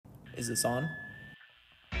Is this on?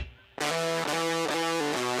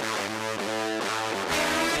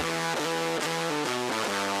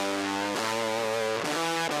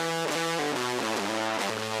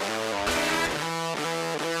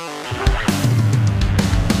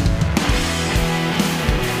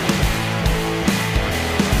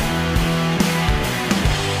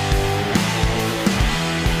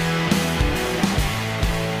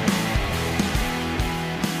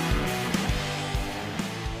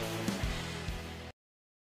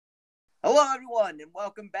 Hello, everyone, and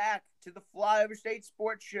welcome back to the Flyover State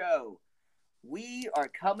Sports Show. We are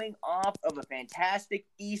coming off of a fantastic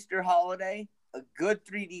Easter holiday, a good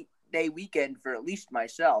 3-day weekend for at least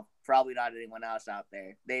myself. Probably not anyone else out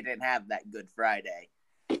there. They didn't have that Good Friday.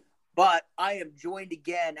 But I am joined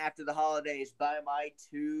again after the holidays by my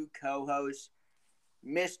two co-hosts,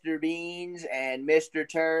 Mr. Beans and Mr.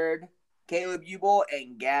 Turd, Caleb Ubel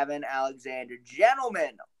and Gavin Alexander.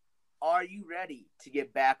 Gentlemen, are you ready to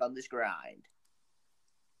get back on this grind?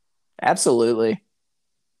 Absolutely.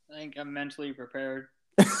 I think I'm mentally prepared.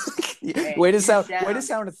 Way to sound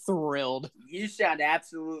thrilled. You sound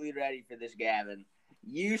absolutely ready for this, Gavin.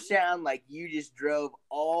 You sound like you just drove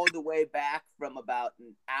all the way back from about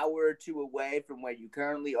an hour or two away from where you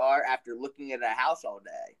currently are after looking at a house all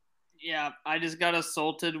day. Yeah, I just got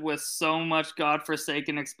assaulted with so much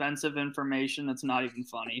godforsaken expensive information that's not even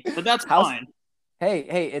funny. But that's fine.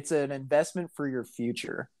 Hey, it's an investment for your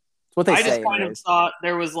future. That's what they say. I just kind of thought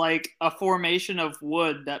there was like a formation of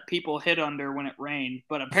wood that people hid under when it rained,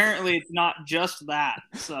 but apparently it's not just that.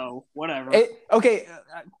 So whatever.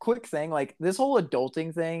 Quick thing, like this whole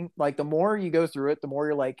adulting thing, like the more you go through it, the more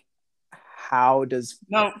you're like, how does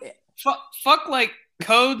fuck like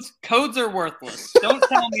codes are worthless. Don't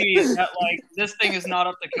tell me that like this thing is not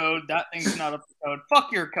up to code, that thing's not up to code.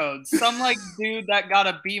 Fuck your codes. Some like dude that got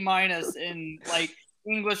a B- in like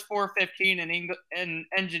English 415 and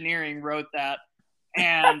engineering wrote that,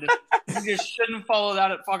 and you just shouldn't follow that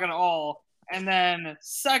at fucking all. And then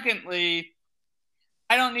secondly,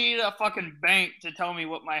 I don't need a fucking bank to tell me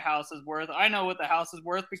what my house is worth. I know what the house is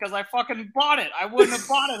worth because I fucking bought it. I wouldn't have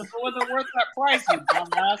bought it if it wasn't worth that price, you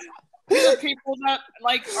dumbass. These are people that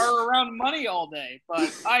like are around money all day,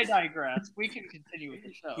 but I digress. We can continue with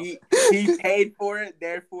the show. He paid for it,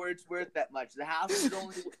 therefore it's worth that much. The house is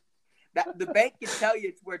only the bank can tell you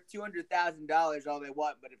it's worth $200,000 all they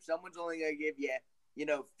want, but if someone's only gonna give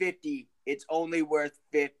you, 50, it's only worth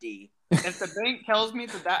 50. If the bank tells me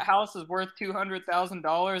that house is worth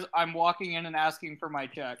 $200,000, I'm walking in and asking for my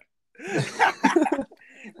check.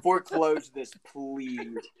 Foreclose this,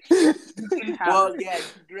 please. Well, yeah,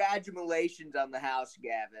 congratulations on the house,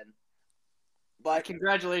 Gavin. But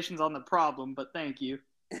congratulations on the problem, but thank you.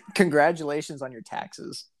 Congratulations on your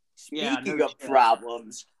taxes. Speaking of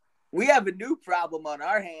problems, we have a new problem on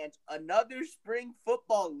our hands. Another spring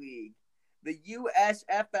football league. The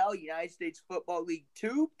USFL, United States Football League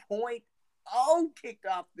 2.0 kicked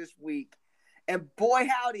off this week. And boy,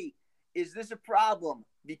 howdy, is this a problem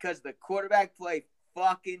because the quarterback play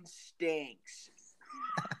fucking stinks.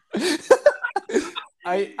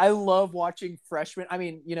 I love watching freshmen. I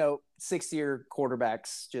mean, 6-year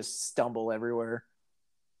quarterbacks just stumble everywhere.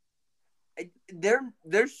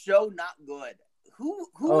 They're so not good. Who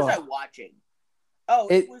was I watching? Oh,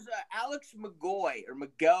 it was Alex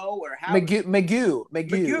McGough or how? Magoo.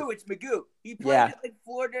 It's Magoo. He played at like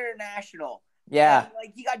Florida International. Yeah. And,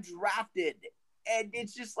 like he got drafted, and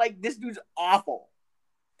it's just like this dude's awful.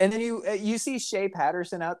 And then you see Shea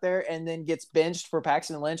Patterson out there, and then gets benched for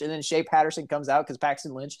Paxton Lynch, and then Shea Patterson comes out because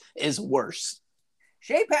Paxton Lynch is worse.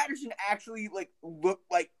 Shea Patterson actually looked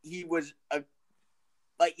like he was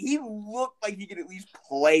he looked like he could at least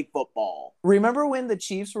play football. Remember when the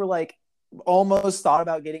Chiefs were like almost thought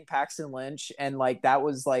about getting Paxton Lynch, and like that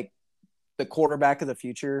was like the quarterback of the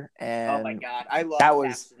future? And oh my god, I love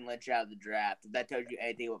Paxton Lynch out of the draft. If that tells you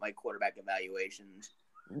anything about my quarterback evaluations.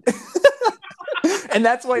 And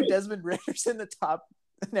that's why Desmond Ritter's in the top.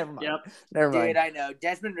 Never mind. Yep. Never mind. Dude, I know.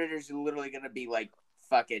 Desmond Ritter's literally going to be like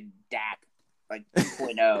fucking Dak, like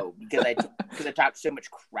 2.0, because I talk so much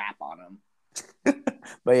crap on him.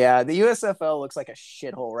 But yeah, the USFL looks like a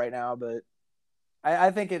shithole right now, but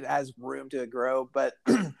I think it has room to grow. But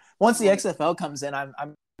once the XFL comes in,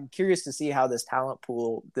 I'm curious to see how this talent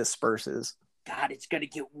pool disperses. God, it's going to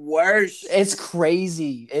get worse. It's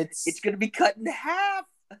crazy. It's going to be cut in half.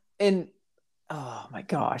 And oh my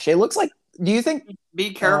gosh, it looks like. Do you think?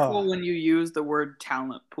 Be careful when you use the word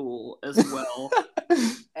talent pool as well.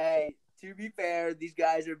 Hey, to be fair, these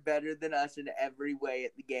guys are better than us in every way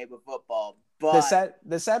at the game of football. But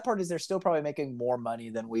the sad part is they're still probably making more money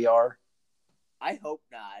than we are. I hope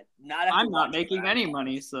not. Not after I'm not watching making what I any watched.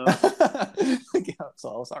 money, so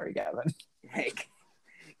So sorry, Gavin. Like,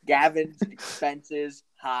 Gavin's expenses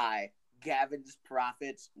high. Gavin's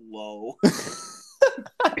profits low.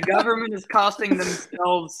 the government is costing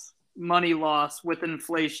themselves money loss with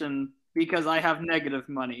inflation because I have negative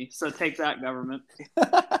money. So take that, government.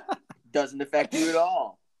 Doesn't affect you at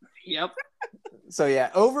all. Yep. So yeah,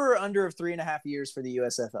 over or under of 3.5 years for the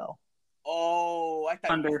USFL. Oh, I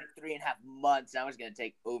thought Under. you said 3.5 months. I was gonna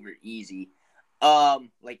take over easy.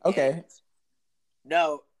 Like Okay. days.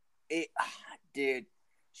 No, dude.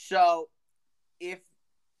 So if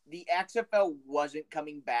the XFL wasn't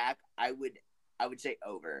coming back, I would say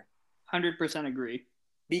over 100% agree.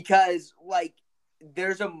 because like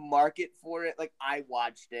there's a market for it. Like I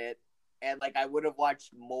watched it, and like I would have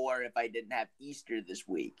watched more if I didn't have Easter this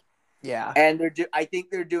week. Yeah. And I think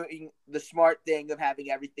they're doing the smart thing of having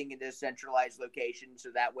everything in a centralized location, so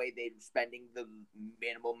that way they're spending the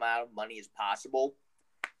minimal amount of money as possible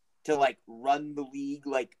to like run the league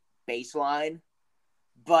like baseline.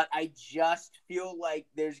 But I just feel like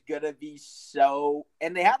there's gonna be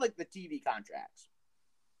and they have like the TV contracts,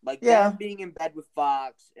 like them being in bed with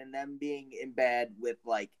Fox and them being in bed with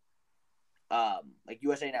like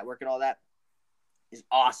USA Network and all that is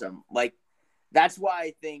awesome. Like that's why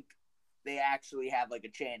I think they actually have like a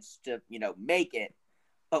chance to, make it.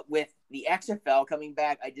 But with the XFL coming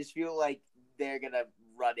back, I just feel like they're going to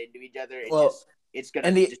run into each other. It's going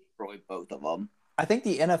to destroy both of them. I think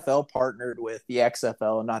the NFL partnered with the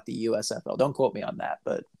XFL, not the USFL. Don't quote me on that,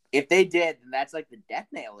 but if they did, then that's like the death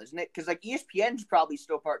nail, isn't it? Because like ESPN's probably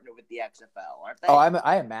still partnered with the XFL, aren't they? Oh,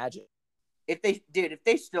 I imagine. If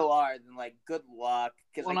they still are, then like good luck.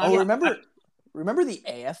 Because remember the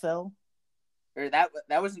AFL? Or that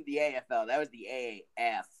wasn't the AFL. That was the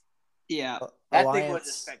AAF. Yeah. That thing was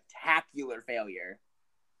a spectacular failure.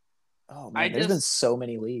 Oh man, there's been so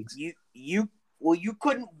many leagues. You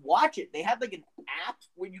couldn't watch it. They had like an app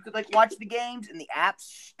where you could like watch the games, and the app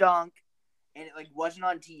stunk, and it like wasn't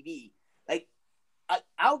on TV. Like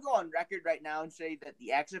I'll go on record right now and say that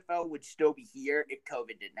the XFL would still be here if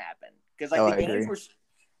COVID didn't happen, because like the games were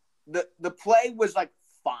the play was like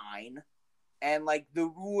fine. And, like, the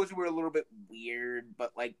rules were a little bit weird,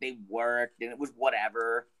 but, like, they worked, and it was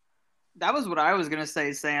whatever. That was what I was going to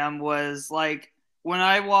say, Sam, was, like, when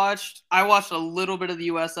I watched a little bit of the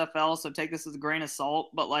USFL, so take this as a grain of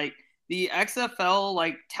salt, but, like, the XFL,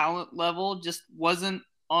 like, talent level just wasn't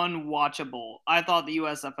unwatchable. I thought the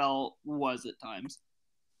USFL was at times.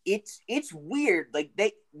 It's weird. Like,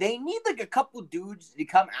 they need, like, a couple dudes to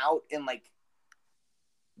come out and, like,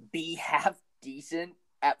 be half decent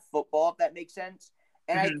at football, if that makes sense.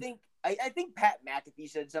 And I think Pat McAfee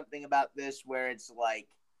said something about this where it's like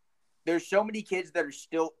there's so many kids that are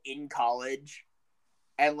still in college,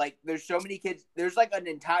 and like there's so many kids, there's like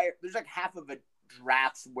half of a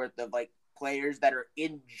draft's worth of like players that are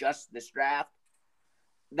in just this draft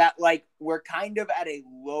that like we're kind of at a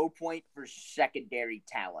low point for secondary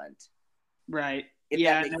talent. Right.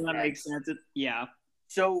 That makes sense. Yeah.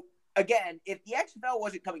 So again, if the XFL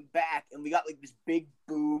wasn't coming back and we got like this big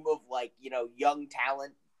boom of like, young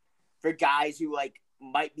talent for guys who like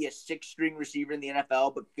might be a 6-string receiver in the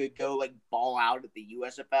NFL but could go like ball out at the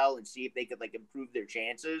USFL and see if they could like improve their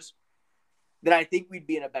chances, then I think we'd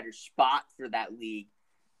be in a better spot for that league.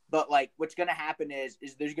 But like what's going to happen is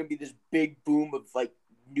there's going to be this big boom of like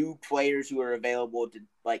new players who are available to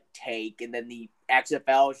like take, and then the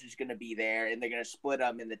XFL is just going to be there and they're going to split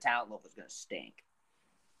them and the talent level is going to stink.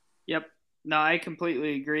 Yep. No, I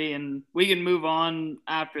completely agree, and we can move on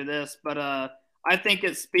after this, but I think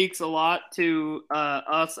it speaks a lot to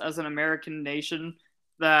us as an American nation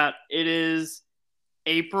that it is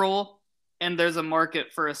April and there's a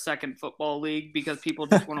market for a second football league because people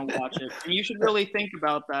just want to watch it. And you should really think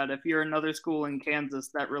about that if you're another school in Kansas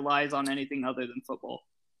that relies on anything other than football.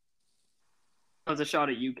 That was a shot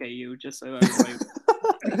at UKU, just so everybody.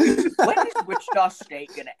 When is Wichita State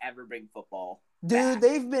going to ever bring football back? Dude,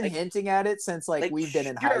 they've been hinting at it since we've been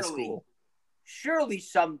in high school. Surely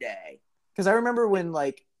someday. Because I remember when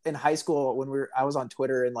in high school when I was on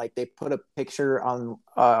Twitter and they put a picture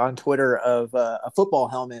on Twitter of a football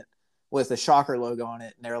helmet with the Shocker logo on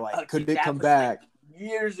it, and they're like, "Could it come back?"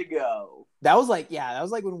 Years ago. That was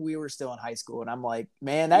when we were still in high school, and I'm like,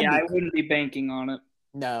 man, I wouldn't be banking on it.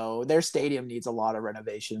 No, their stadium needs a lot of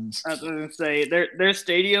renovations. I was going to say their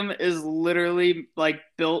stadium is literally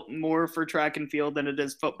built more for track and field than it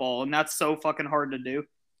is football, and that's so fucking hard to do.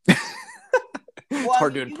 It's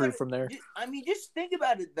hard to improve from there. Just think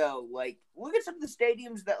about it though. Look at some of the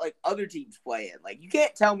stadiums that other teams play in. You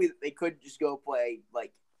can't tell me that they couldn't just go play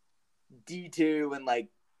D2 and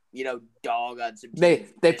dog on some They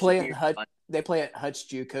teams. play at Hutch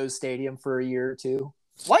JUCO Stadium for a year or two.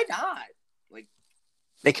 Why not? Like,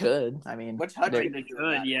 they could. I mean, what's Hutch They gonna do?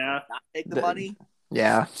 could, yeah. Not take the money.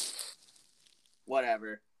 Yeah.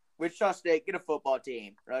 Whatever. Wichita State, get a football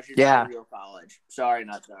team. Rush is Yeah. not a real college. Sorry,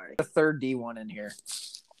 not sorry. The third D1 in here.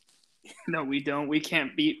 No, we don't. We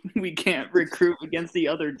can't recruit against the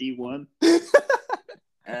other D1. Yeah,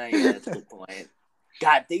 that's a good point.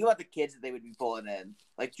 God, think about the kids that they would be pulling in.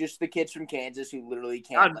 Like, just the kids from Kansas who literally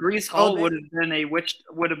can't. God, Brees Hall would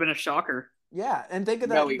have been a shocker. Yeah, and think of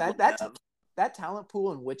No, that talent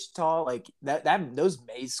pool in Wichita, like that those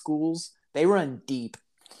Mays schools, they run deep.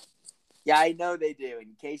 Yeah, I know they do.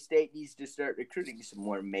 And K-State needs to start recruiting some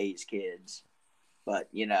more Mays kids. But,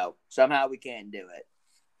 somehow we can't do it.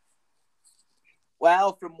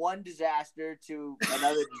 Well, from one disaster to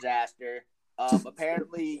another disaster,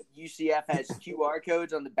 apparently UCF has QR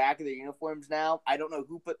codes on the back of their uniforms now. I don't know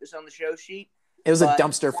who put this on the show sheet. It was a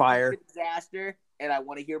dumpster fire. Disaster, and I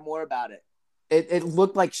want to hear more about it. It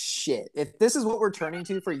looked like shit. If this is what we're turning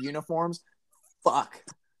to for uniforms, fuck.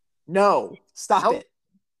 No, stop it.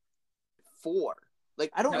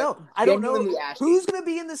 I don't know. I don't know who's going to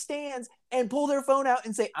be in the stands and pull their phone out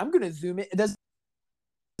and say, I'm going to zoom it. Does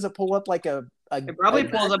it pull up like a it probably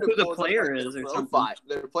pulls up who the player is or something.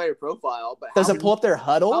 Their player profile. But does it pull up their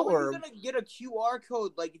huddle? How are you going to get a QR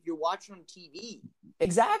code like if you're watching on TV?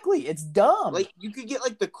 Exactly. It's dumb. Like, you could get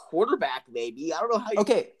like the quarterback maybe. I don't know how you...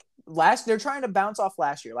 Okay. They're trying to bounce off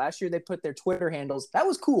last year. Last year they put their Twitter handles. That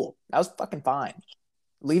was cool. That was fucking fine.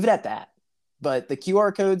 Leave it at that. But the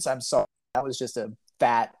QR codes, I'm sorry. That was just the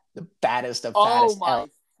baddest of fattest. Oh my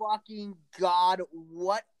fucking God.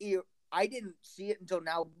 I didn't see it until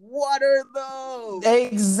now. What are those?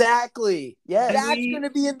 Exactly. Yes. That's going to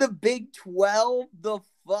be in the Big 12? The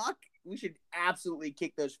fuck? We should absolutely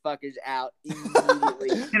kick those fuckers out immediately.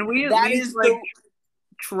 Can we at least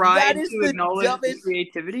try to acknowledge the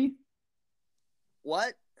creativity?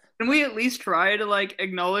 What? Can we at least try to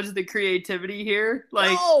acknowledge the creativity here?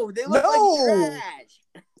 No, they look like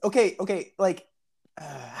trash. Okay. Like,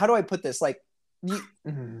 how do I put this? Like,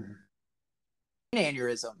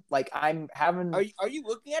 aneurysm. Like, I'm having. Are you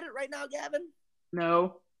looking at it right now, Gavin?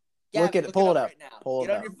 No. Gavin, look at it. Pull it up. Right now. Pull it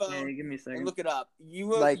Get up. on your phone. Okay, give me a second. And look it up.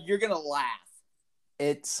 You're gonna laugh.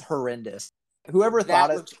 It's horrendous. Whoever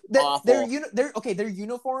thought it. Their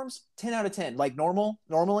uniforms, 10 out of 10. Like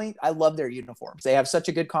normally, I love their uniforms. They have such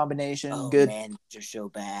a good combination. Oh good. Man, they're so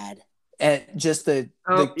bad. And just the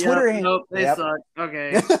Twitter handle. Nope, they suck.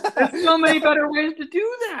 Okay. There's so many better ways to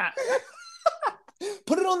do that.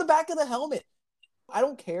 Put it on the back of the helmet. I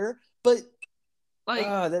don't care, but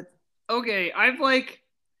okay,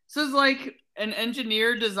 this is like an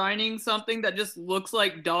engineer designing something that just looks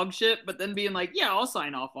like dog shit, but then being like, yeah, I'll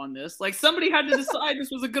sign off on this. Like, somebody had to decide this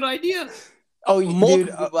was a good idea. Oh,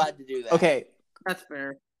 multiple people had to do that. Okay, that's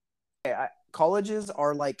fair. Okay, colleges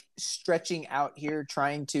are stretching out here,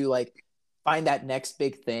 trying to find that next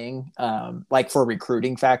big thing, for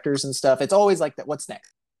recruiting factors and stuff. It's always like that. What's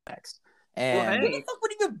next? And who the fuck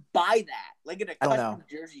would even buy that? Like in a custom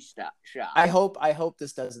jersey shop. I hope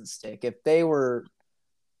this doesn't stick. If they were,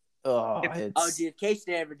 if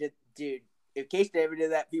K-State ever did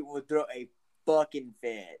that, people would throw a fucking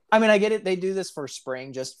fit. I mean, I get it. They do this for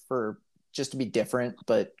spring, just to be different.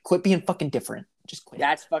 But quit being fucking different. Just quit.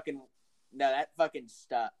 That fucking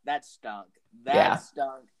stuck. That stunk. That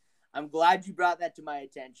stunk. I'm glad you brought that to my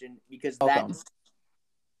attention because that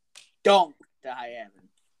stunk to high heaven.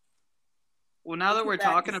 Well, now that we're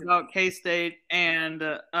talking about K-State and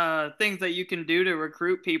things that you can do to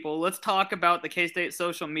recruit people, let's talk about the K-State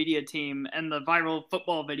social media team and the viral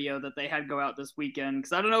football video that they had go out this weekend.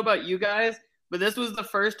 Because I don't know about you guys, but this was the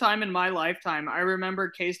first time in my lifetime I remember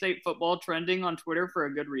K-State football trending on Twitter for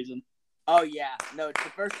a good reason. Oh, yeah. No, it's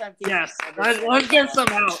the first time. Yes. Let's get some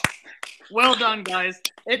out. Well done, guys.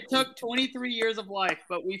 It took 23 years of life,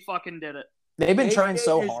 but we fucking did it. They've been trying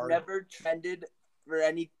so hard. Never trended for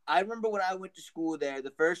any. I remember when I went to school there,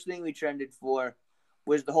 the first thing we trended for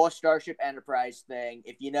was the whole Starship Enterprise thing.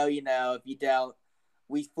 If you know, you know. If you don't,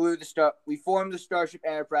 we formed the Starship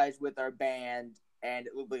Enterprise with our band, and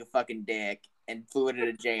it looked like a fucking dick, and flew it at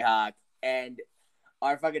a Jayhawk, and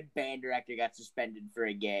our fucking band director got suspended for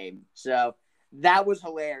a game. So that was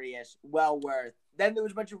hilarious. Well worth. Then there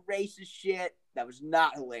was a bunch of racist shit that was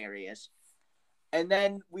not hilarious. And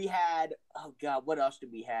then we had, oh God, what else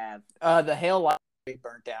did we have? The Hale Library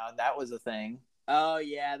burnt down. That was a thing. Oh,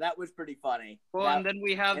 yeah, that was pretty funny. Well, and then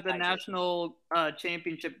we have the national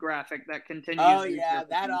championship graphic that continues. Oh, yeah,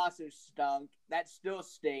 that also stunk. That still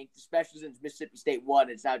stinks, especially since Mississippi State won.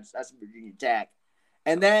 It's now just us and Virginia Tech.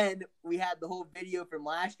 And then we had the whole video from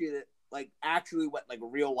last year that like actually went like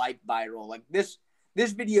real life viral. Like this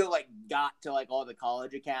video like got to like all the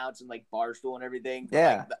college accounts and like Barstool and everything. But,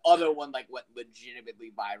 Yeah. Like, the other one like went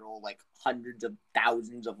legitimately viral, like hundreds of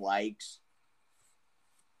thousands of likes.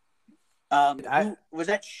 Was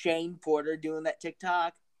that Shane Porter doing that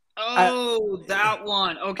TikTok? Oh, that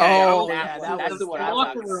one. Okay. Oh, that one. That's the one I'm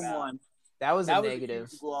locker talking room about. one. That was a a negative.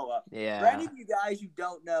 huge blow up. Yeah. For any of you guys who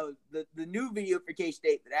don't know, the new video for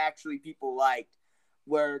K-State that actually people liked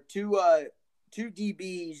were two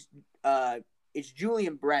DBs. It's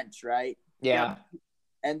Julian Brents, right? Yeah.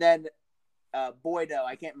 And then Boydo.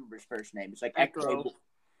 I can't remember his first name. It's like Echo.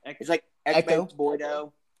 It's like Echo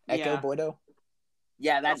Boydo. Echo Boydo.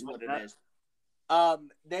 Yeah, that's Something what like it is.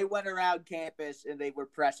 They went around campus and they were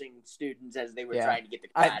pressing students as they were trying to get to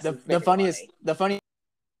class. The funny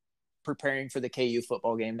preparing for the KU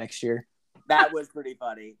football game next year. That was pretty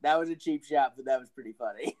funny. That was a cheap shot, but that was pretty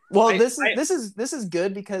funny. Well, this is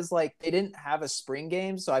good because like they didn't have a spring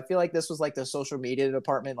game, so I feel like this was like the social media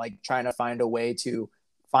department like trying to find a way to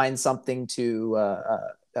find something to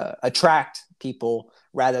attract people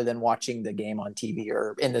rather than watching the game on TV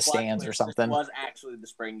or in the stands or something. It was actually the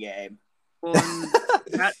spring game. Well,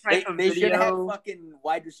 that type of they video, should have fucking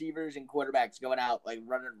wide receivers and quarterbacks going out like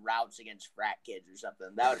running routes against frat kids or something.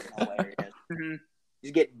 That would be hilarious. Mm-hmm.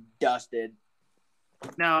 Just get dusted.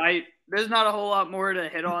 No, there's not a whole lot more to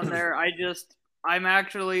hit on there. I'm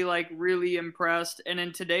actually like really impressed. And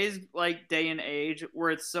in today's like day and age where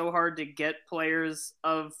it's so hard to get players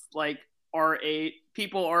of like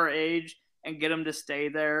people our age and get them to stay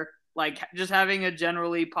there, like just having a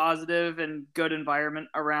generally positive and good environment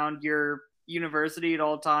around your university at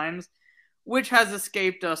all times, which has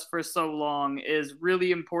escaped us for so long, is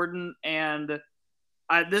really important. And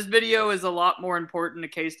this video is a lot more important to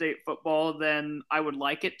K-State football than I would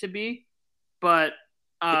like it to be, but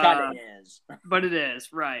it kind of is. But it is,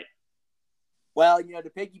 right. Well, to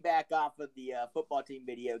piggyback off of the football team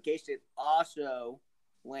video, K-State also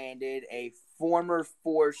landed a former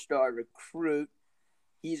 4-star recruit.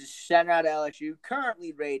 He's a center out of LSU,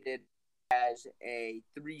 currently rated as a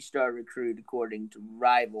 3-star recruit according to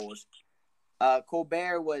Rivals.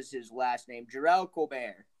 Colbert was his last name, Jarrell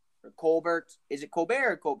Colbert. Or Colbert. Is it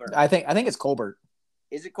Colbert or Colbert? I think it's Colbert.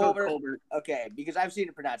 Is it Colbert? Colbert. Okay, because I've seen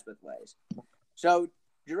it pronounced both ways. So,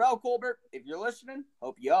 Jarrell Colbert, if you're listening,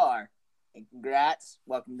 hope you are. And congrats.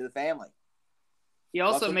 Welcome to the family. He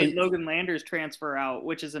also made Logan Landers transfer out,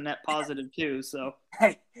 which is a net positive too. So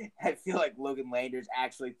I feel like Logan Landers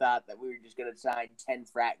actually thought that we were just going to sign 10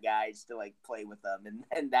 frat guys to like play with them,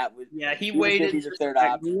 and that was he waited for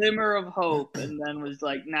that glimmer of hope, and then was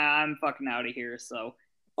like, "Nah, I'm fucking out of here." So,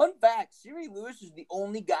 fun fact: Siri Lewis is the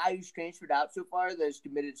only guy who's transferred out so far that is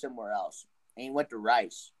committed somewhere else, and he went to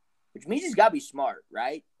Rice, which means he's got to be smart,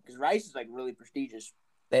 right? Because Rice is like really prestigious.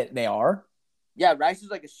 They are. Yeah, Rice is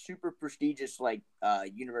like a super prestigious like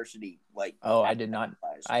university. Like, oh, I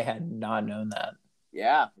had not known that.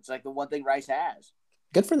 Yeah, it's like the one thing Rice has.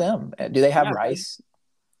 Good for them. Do they have Rice?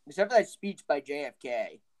 Except for that speech by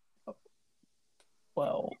JFK.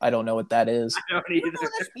 Well, I don't know what that is. I don't either. You know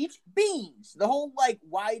that speech? Beans. The whole like,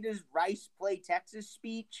 why does Rice play Texas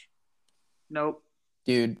speech? Nope.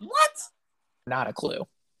 Dude. What? Not a clue.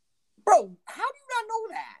 Bro, how do you not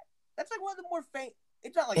know that? That's like one of the more famous.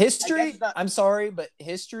 It's not like history. I'm sorry, but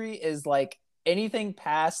history is like anything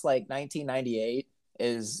past like 1998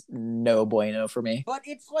 is no bueno for me. But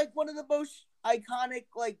it's like one of the most iconic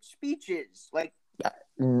like speeches like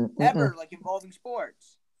ever, like involving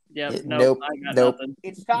sports. Yeah, nope.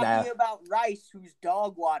 It's talking about Rice, who's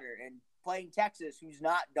dog water, and playing Texas, who's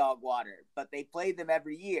not dog water, but they play them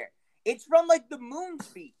every year. It's from like the moon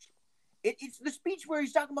speech. It's the speech where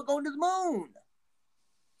he's talking about going to the moon.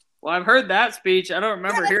 Well, I've heard that speech. I don't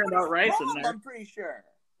remember hearing about Rice in there. I'm pretty sure.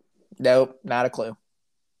 Nope, not a clue.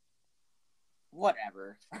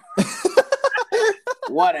 Whatever.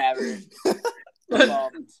 Whatever.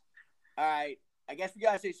 All right. I guess we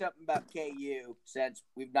got to say something about KU since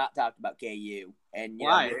we've not talked about KU. And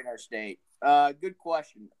they're in our state. Good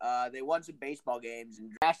question. They won some baseball games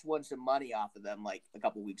and Drash won some money off of them like a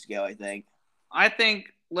couple weeks ago, I think. I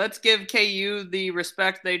think let's give KU the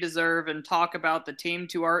respect they deserve and talk about the team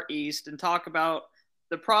to our east and talk about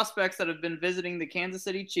the prospects that have been visiting the Kansas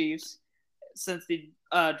City Chiefs since the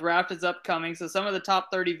draft is upcoming. So some of the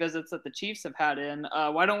top 30 visits that the Chiefs have had in.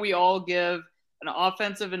 Why don't we all give an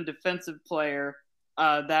offensive and defensive player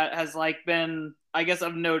that has like been, I guess,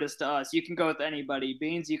 of notice to us. You can go with anybody.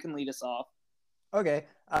 Beans, you can lead us off. Okay.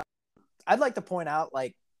 I'd like to point out,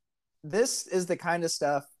 like, this is the kind of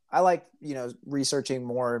stuff I like, researching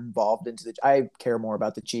more involved into I care more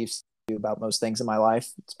about the Chiefs about most things in my life.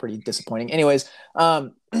 It's pretty disappointing. Anyways,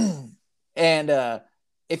 and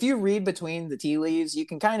if you read between the tea leaves, you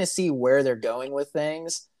can kind of see where they're going with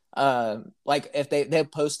things. Like if they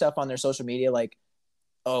post stuff on their social media, like,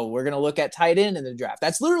 oh, we're going to look at tight end in the draft.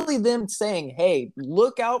 That's literally them saying, hey,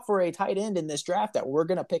 look out for a tight end in this draft that we're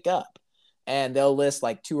going to pick up. And they'll list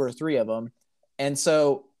like 2 or 3 of them. And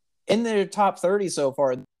so in their top 30 so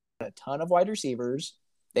far, a ton of wide receivers.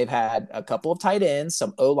 They've had a couple of tight ends,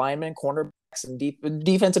 some O linemen, cornerbacks, and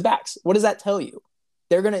defensive backs. What does that tell you?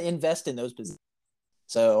 They're going to invest in those positions.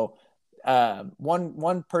 So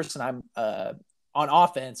one person I'm on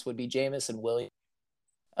offense would be Jamison Williams.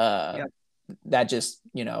 That just,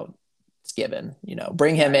 it's given,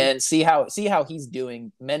 bring him in, see how he's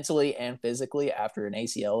doing mentally and physically after an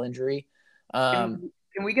ACL injury.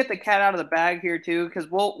 Can we get the cat out of the bag here too? Because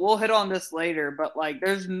we'll hit on this later, but like,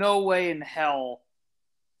 there's no way in hell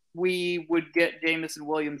we would get Jamison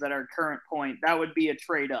Williams at our current point. That would be a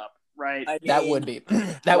trade up, right? I mean, that would be.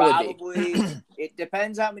 It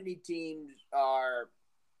depends how many teams are.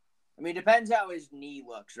 I mean, it depends how his knee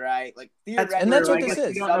looks, right? Like theoretically, and that's what this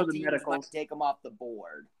is. Some teams might take him off the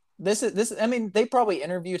board. This. I mean, they probably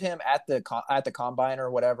interviewed him at the combine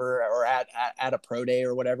or whatever, or at a pro day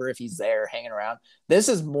or whatever, if he's there hanging around. This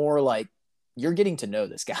is more like you're getting to know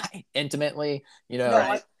this guy intimately.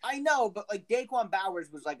 No, I know, but like Daquan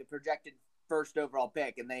Bowers was like a projected first overall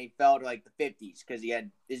pick, and then he fell to like the 50s because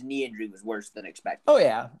his knee injury was worse than expected. Oh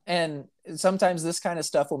yeah, and sometimes this kind of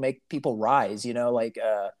stuff will make people rise. Like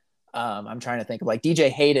I'm trying to think of like DJ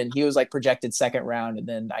Hayden. He was like projected second round, and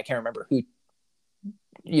then I can't remember who.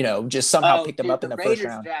 Just somehow picked him up in the Raiders first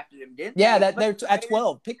round. Drafted him, didn't yeah, they? they're at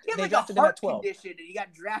 12. They drafted him at 12. And he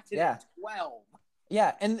got drafted at 12.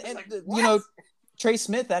 Yeah, and Trey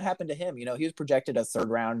Smith, that happened to him. He was projected a third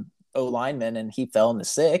round O lineman, and he fell in the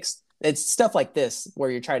 6th. It's stuff like this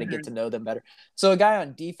where you're trying to get to know them better. So a guy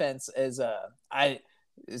on defense is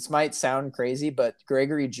this might sound crazy, but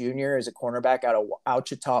Gregory Jr. is a cornerback out of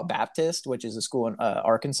Ouachita Baptist, which is a school in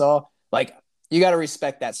Arkansas. Like, you got to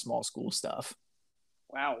respect that small school stuff.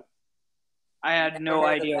 Wow. I had no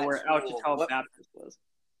idea where Ouachita Baptist was.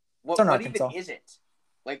 What even is it?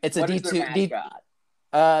 Like, it's a D2.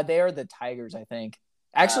 They are the Tigers, I think.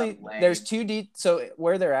 Actually, there's 2 D. So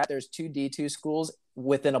where they're at, there's 2 D2 schools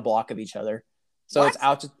within a block of each other. So it's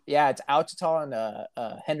Ouachita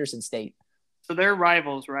and Henderson State. So they're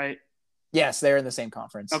rivals, right? Yes, they're in the same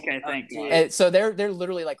conference. Okay, thank you. And so they're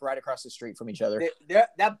literally like right across the street from each other.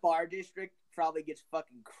 That bar district probably gets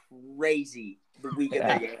fucking crazy the week of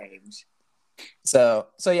their games. So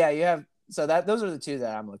yeah, you have those are the 2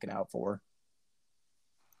 that I'm looking out for.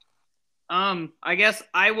 I guess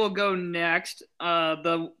I will go next.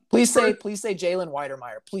 Please say Jalen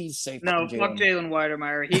Weidermeyer. Please say no. Fuck Jalen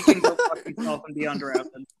Weidermeyer. He can go fuck himself and be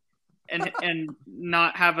undrafted, and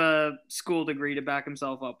not have a school degree to back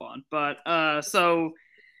himself up on. But so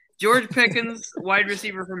George Pickens, wide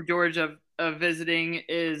receiver from Georgia, visiting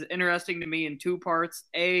is interesting to me in 2 parts.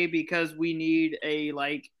 A, because we need a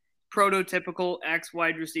prototypical X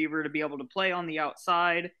wide receiver to be able to play on the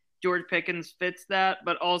outside. George Pickens fits that,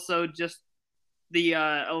 but also just the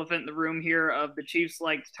elephant in the room here of the Chiefs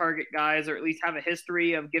like to target guys, or at least have a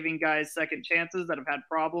history of giving guys second chances that have had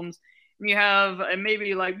problems. And you have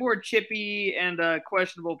maybe more chippy and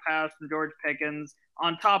questionable pass from George Pickens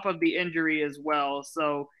on top of the injury as well.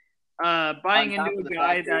 So buying into a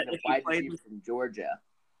guy that if he played from Georgia.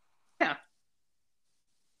 Yeah.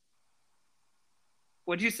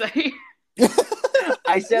 What'd you say?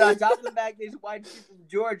 I said on top of the fact there's wide receiver from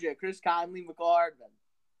Georgia, Chris Conley, McCall Hardman.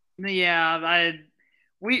 Yeah,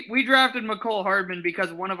 we drafted McCall Hardman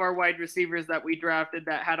because one of our wide receivers that we drafted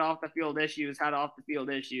that had off the field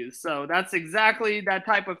issues. So that's exactly that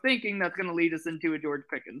type of thinking that's going to lead us into a George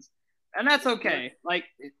Pickens, and that's okay.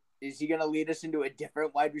 Is he going to lead us into a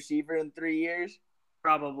different wide receiver in 3 years?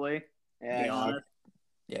 Probably. Yeah.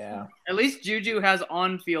 Yeah. At least Juju has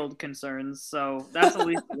on-field concerns, so that's at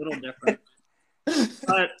least a little different.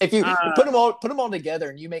 But if you put them all together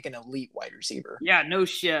and you make an elite wide receiver. Yeah, no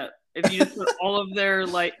shit. If you just put all of their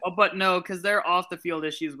but no, because their off the field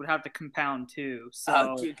issues would have to compound too.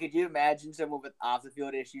 So could you imagine someone with off the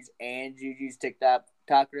field issues and Juju's TikTok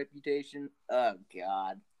reputation? Oh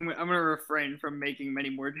God. I'm gonna refrain from making many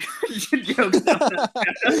more jokes.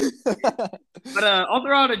 But I'll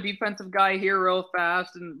throw out a defensive guy here real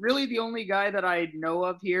fast, and really the only guy that I know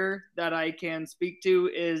of here that I can speak to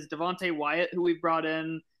is Devontae Wyatt, who we brought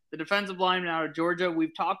in, the defensive lineman out of Georgia.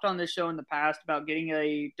 We've talked on this show in the past about getting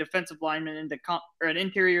a defensive lineman or an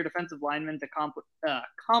interior defensive lineman to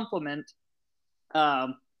complement.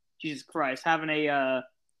 Jesus Christ, having a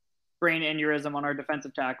brain aneurysm on our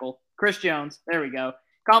defensive tackle. Chris Jones. There we go.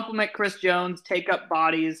 Compliment Chris Jones, take up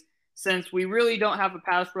bodies, since we really don't have a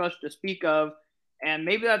pass rush to speak of. And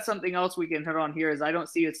maybe that's something else we can hit on here is I don't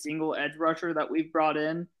see a single edge rusher that we've brought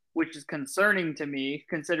in, which is concerning to me,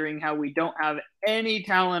 considering how we don't have any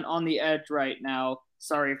talent on the edge right now.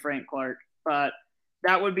 Sorry, Frank Clark. But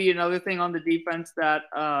that would be another thing on the defense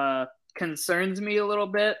that concerns me a little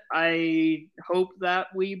bit. I hope that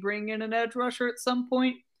we bring in an edge rusher at some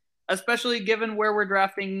point, especially given where we're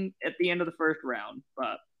drafting at the end of the first round.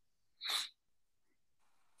 But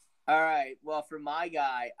all right. Well, for my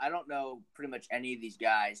guy, I don't know pretty much any of these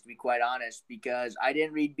guys, to be quite honest, because I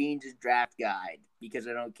didn't read Beans' draft guide because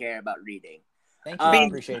I don't care about reading. Thank you. I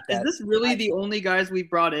appreciate that. Is this really the only guys we've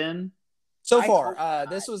brought in? So far,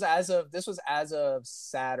 this was as of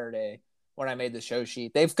Saturday when I made the show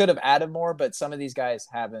sheet. They could have added more, but some of these guys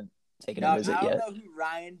haven't taken a visit yet. I don't know who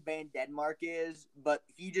Ryan Van Denmark is, but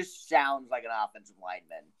he just sounds like an offensive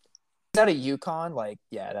lineman. Is that a UConn? Like,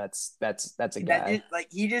 yeah, that's a guy.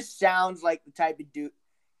 He just sounds like the type of dude.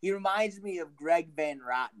 He reminds me of Greg Van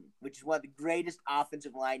Roten, which is one of the greatest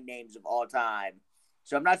offensive line names of all time.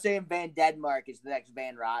 So I'm not saying Van Denmark is the next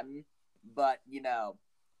Van Roten, but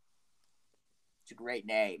it's a great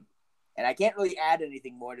name. And I can't really add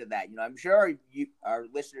anything more to that. I'm sure our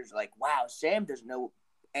listeners are like, wow, Sam doesn't know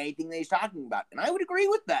anything that he's talking about. And I would agree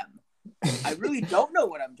with them. I really don't know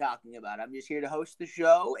what I'm talking about. I'm just here to host the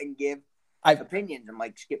show and give opinions. I'm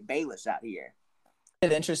like Skip Bayless out here.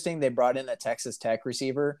 It's interesting. They brought in a Texas Tech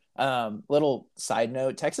receiver. Little side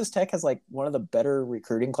note, Texas Tech has like one of the better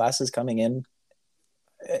recruiting classes coming in.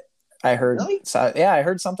 I heard, really? I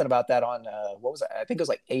heard something about that on what was it? I think it was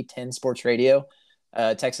like A10 Sports Radio.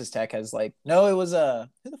 Texas Tech has like, no, it was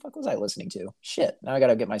who the fuck was I listening to? Shit, now I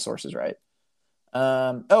gotta get my sources right.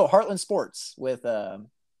 Heartland Sports with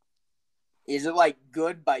Is it like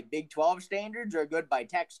good by Big 12 standards or good by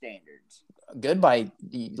Tech standards? Good by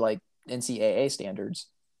like NCAA standards.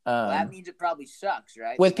 Well, that means it probably sucks,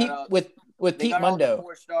 right? With Pete Mundo,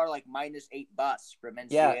 4-star like -8 bus from NCAA.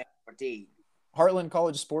 Yeah. Heartland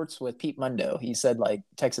College Sports with Pete Mundo. He said like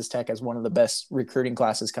Texas Tech has one of the best recruiting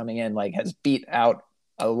classes coming in. Like has beat out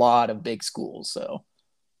a lot of big schools. So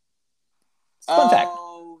fun fact.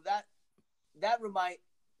 That reminds.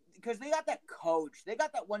 Because they got that coach. They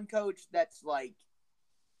got that one coach that's like.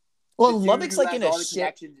 Well, Lubbock's like in all a the shit.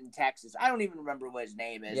 Connections in Texas. I don't even remember what his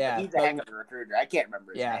name is. Yeah, but he's a heck of a recruiter. I can't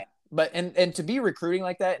remember his name. But and to be recruiting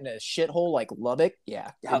like that in a shithole like Lubbock,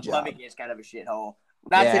 Lubbock is kind of a shithole.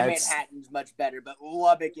 Not that Manhattan's much better, but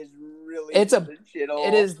Lubbock is really a shithole.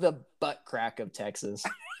 It is the butt crack of Texas.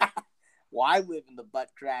 Well, I live in the butt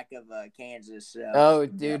crack of Kansas. So, oh,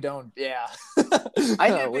 dude, don't. Yeah. I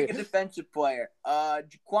need to pick a defensive player.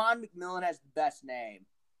 Jaquan McMillan has the best name.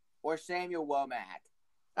 Or Samuel Womack.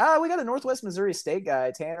 We got a Northwest Missouri State guy,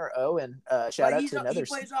 Tanner Owen. Shout out to another. He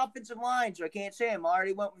plays offensive line, so I can't say him. I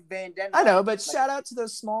already went with Van Denver. I know, but shout out to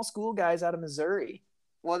those small school guys out of Missouri.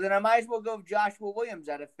 Well, then I might as well go with Joshua Williams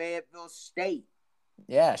out of Fayetteville State.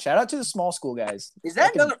 Yeah, shout out to the small school guys. Is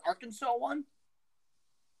that another Arkansas one?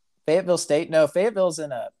 Fayetteville State? No, Fayetteville's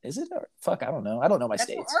in a. Is it? Fuck, I don't know. I don't know my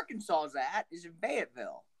states. That's where Arkansas is at. Is in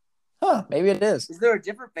Fayetteville. Huh? Maybe it is. Is there a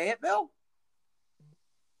different Fayetteville?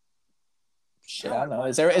 Shit, I don't know.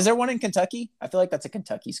 Is there one in Kentucky? I feel like that's a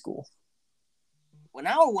Kentucky school. Well,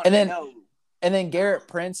 now I want to know. And then Garrett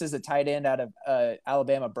Prince is a tight end out of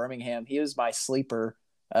Alabama Birmingham. He was my sleeper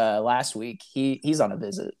last week. He's on a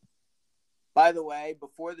visit. By the way,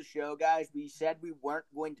 before the show, guys, we said we weren't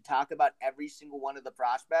going to talk about every single one of the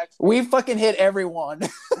prospects. We fucking hit everyone.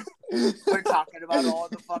 We're talking about all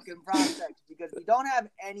the fucking prospects because we don't have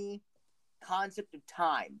any concept of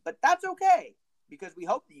time. But that's okay because we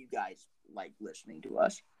hope that you guys like listening to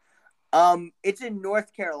us. It's in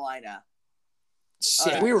North Carolina.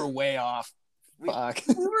 Shit, we were way off. Fuck.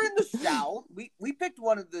 We were in the South. We picked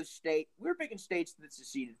one of the states. We were picking states that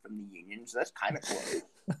seceded from the Union, so that's kind of close.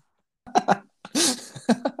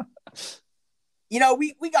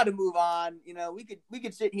 We got to move on. We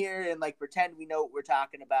could sit here and like pretend we know what we're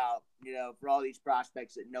talking about, for all these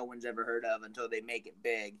prospects that no one's ever heard of until they make it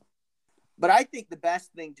big. But I think the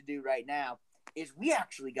best thing to do right now is we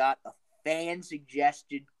actually got a fan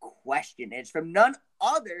suggested question. It's from none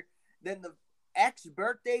other than the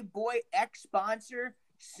ex-birthday boy, ex-sponsor,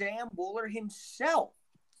 Sam Wooler himself.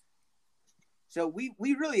 So we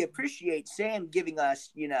really appreciate Sam giving us,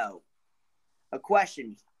 a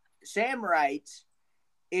question. Sam writes,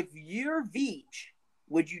 if you're Veach,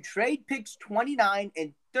 would you trade picks 29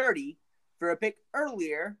 and 30 for a pick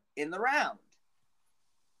earlier in the round?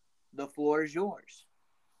 The floor is yours.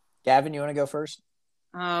 Gavin, you want to go first?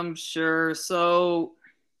 Sure. So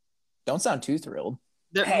don't sound too thrilled.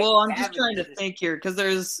 Well, I'm just Gavin's trying to just- think here because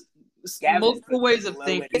there's Gavin's multiple put ways the of low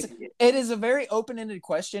thinking. end in. It is a very open-ended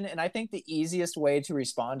question, and I think the easiest way to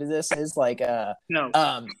respond to this is like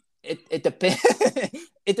No. it depends.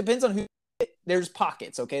 It depends on who. There's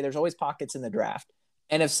pockets, okay. There's always pockets in the draft,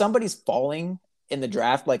 and if somebody's falling in the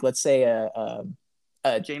draft, like let's say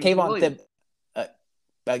Jameson Kayvon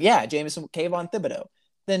Jameson Kayvon Thibodeau,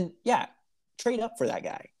 then yeah, trade up for that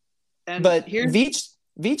guy. And But here's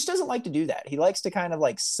Veach doesn't like to do that. He likes to kind of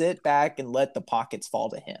like sit back and let the pockets fall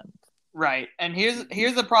to him. right. And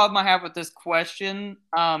here's the problem I have with this question.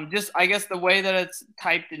 Just I guess the way that it's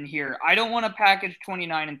typed in here, I don't want to package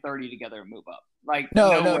 29 and 30 together and move up. Like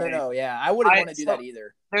No. Yeah, I wouldn't want to do so that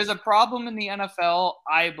either. There's a problem in the NFL,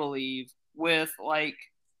 I believe, with like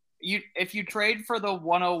if you trade for the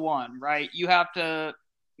 101, right? You have to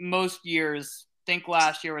most years think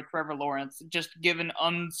last year with Trevor Lawrence just give an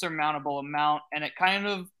unsurmountable amount, and it kind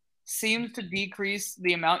of seems to decrease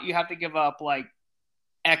the amount you have to give up like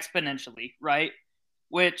exponentially, right?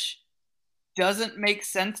 Which doesn't make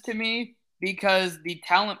sense to me because the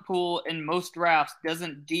talent pool in most drafts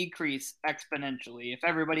doesn't decrease exponentially if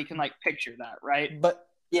everybody can like picture that, right? But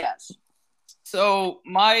Yes. So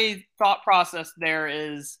my thought process there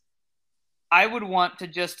is I would want to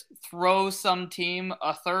just throw some team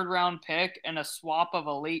a third round pick and a swap of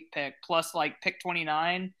a late pick plus like pick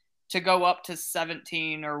 29 to go up to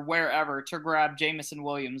 17 or wherever to grab Jameson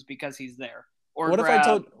Williams because he's there. Or what if I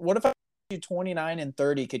told you 29 and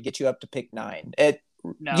 30 could get you up to pick 9?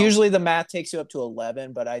 No. Usually the math takes you up to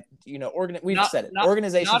 11, but we've said it.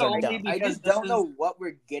 Organizations not are only dumb. I because just don't know what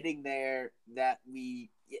we're getting there that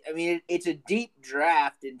I mean, it's a deep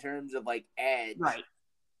draft in terms of like edge. Right.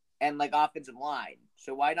 And like offensive line.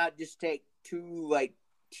 So why not just take two like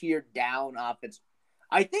tiered down offense?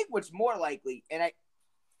 I think what's more likely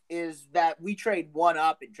is that we trade one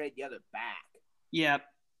up and trade the other back. Yep.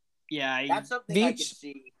 Yeah. That's something I can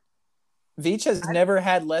see. Veach has never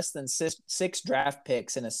had less than six draft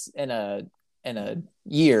picks in a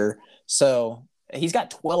year, so he's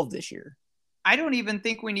got 12 this year. I don't even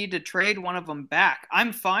think we need to trade one of them back.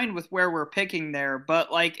 I'm fine with where we're picking there,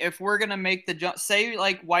 but like if we're gonna make the jump, say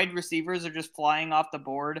like wide receivers are just flying off the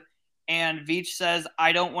board, and Veach says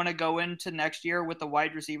I don't want to go into next year with the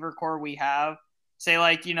wide receiver core we have. Say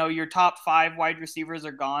like your top 5 wide receivers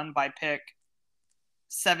are gone by pick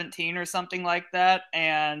 17 or something like that,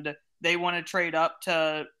 and they want to trade up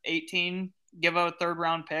to 18, give a third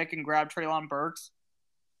round pick and grab Treylon Burks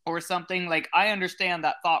or something. Like I understand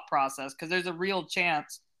that thought process because there's a real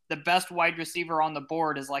chance the best wide receiver on the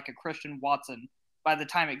board is like a Christian Watson by the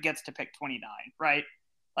time it gets to pick 29, right?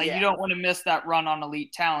 Like You don't want to miss that run on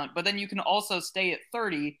elite talent, but then you can also stay at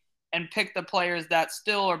 30 and pick the players that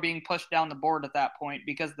still are being pushed down the board at that point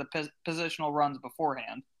because the positional runs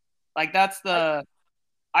beforehand. Like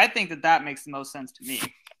I think that makes the most sense to me.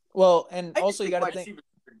 Well, and also you got to think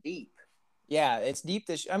deep. Yeah, it's deep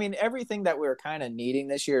this year. I mean, everything that we're kind of needing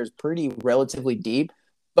this year is pretty relatively deep,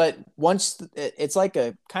 but once it's like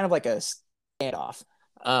a kind of like a standoff.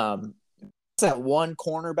 Once that one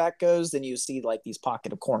cornerback goes, then you see like these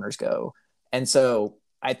pocket of corners go. And so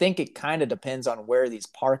I think it kind of depends on where these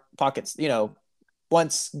pockets,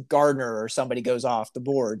 once Gardner or somebody goes off the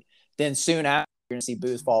board, then soon after you're going to see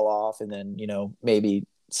Booth fall off and then, maybe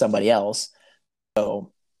somebody else.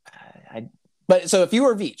 So so if you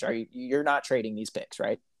were Veach, you're not trading these picks,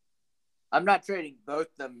 right? I'm not trading both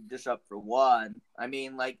of them just up for one. I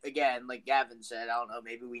mean, like Gavin said, I don't know,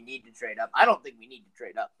 maybe we need to trade up. I don't think we need to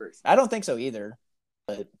trade up first. I don't think so either.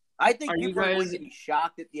 But I think people are going to be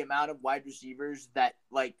shocked at the amount of wide receivers that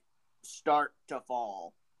like start to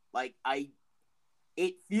fall. Like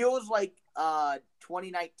it feels like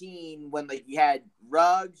 2019 when like you had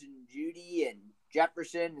Ruggs and Judy and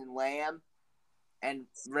Jefferson and Lamb. And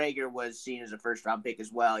Reagor was seen as a first-round pick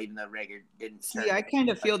as well, even though Reagor didn't. See, I kind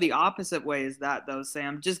of feel the opposite way as that, though,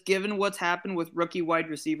 Sam. Just given what's happened with rookie wide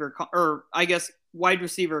receiver, or I guess wide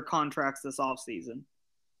receiver contracts this offseason.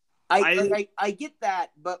 I get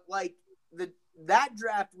that, but like that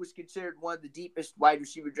draft was considered one of the deepest wide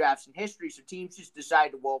receiver drafts in history. So teams just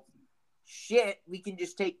decided, well, shit, we can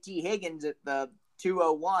just take T. Higgins at the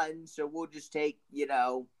 201, so we'll just take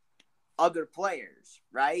other players,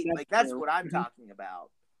 right? That's what I'm talking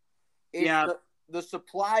about. The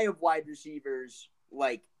supply of wide receivers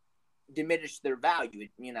like diminished their value,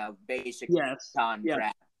 basic contract.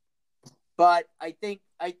 Yes. But I think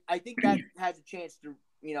that has a chance to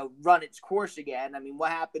run its course again. I mean,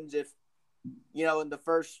 what happens if in the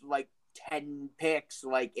first like 10 picks,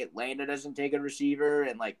 like Atlanta doesn't take a receiver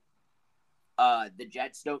and like the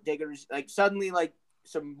Jets don't take a receiver? Like suddenly like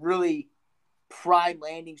some really prime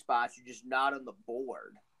landing spots are just not on the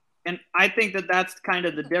board. And I think that that's kind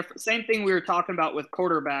of the difference. Same thing we were talking about with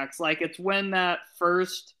quarterbacks. Like, it's when that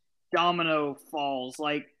first domino falls.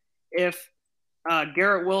 Like, if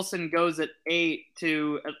Garrett Wilson goes at 8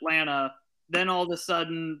 to Atlanta, then all of a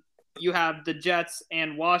sudden you have the Jets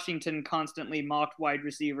and Washington constantly mocked wide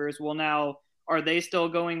receivers. Well, now, are they still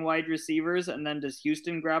going wide receivers? And then does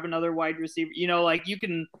Houston grab another wide receiver? You know, like, you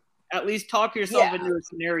can at least talk yourself into a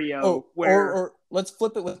scenario where. Or let's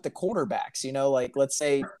flip it with the quarterbacks. You know, like, let's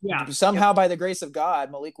say somehow by the grace of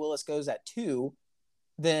God, Malik Willis goes at 2,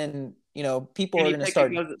 then, you know, people are going to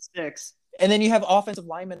start. Goes at 6. And then you have offensive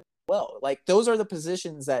linemen as well. Like, those are the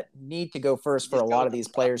positions that need to go first for a lot of these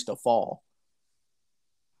players to fall.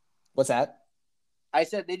 What's that? I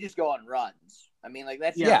said they just go on runs. I mean, like,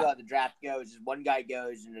 that's just how the draft goes. One guy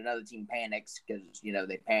goes and another team panics because, you know,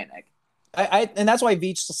 they panic. And that's why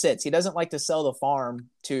Veach sits. He doesn't like to sell the farm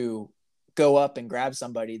to go up and grab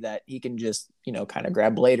somebody that he can just, you know, kind of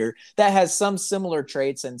grab later. That has some similar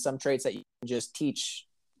traits and some traits that you can just teach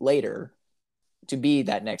later to be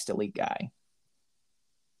that next elite guy.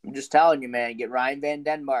 I'm just telling you, man, get Ryan Van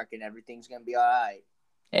Denmark and everything's going to be all right.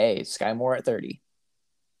 Hey, Sky Moore at 30.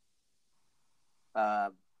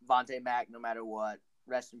 Vontae Mack, no matter what.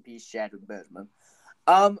 Rest in peace, Chadwick Boseman.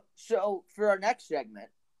 So for our next segment,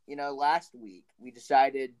 you know, last week we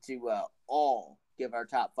decided to all give our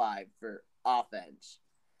top 5 for offense.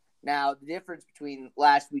 Now, the difference between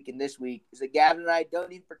last week and this week is that Gavin and I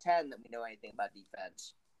don't even pretend that we know anything about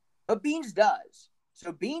defense. But Beans does.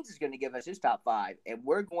 So Beans is going to give us his top 5, and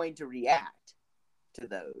we're going to react to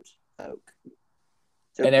those folk.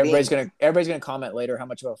 So and everybody's gonna comment later how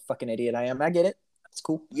much of a fucking idiot I am. I get it. It's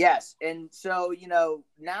cool. Yes, and so, you know,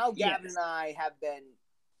 now Gavin and I have been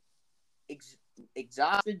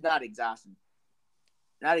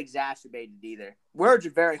not exacerbated either. Words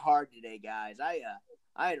are very hard today, guys. I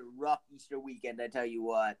had a rough Easter weekend, I tell you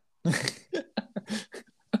what.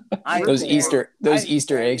 Those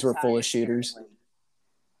Easter eggs were full of shooters.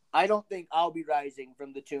 I don't think I'll be rising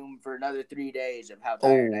from the tomb for another 3 days of how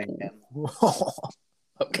tired I am.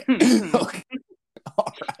 Okay.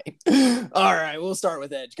 All right. We'll start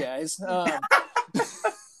with Edge, guys. All right.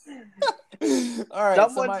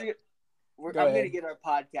 I'm going to get our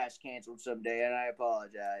podcast canceled someday, and I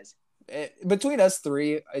apologize. Between us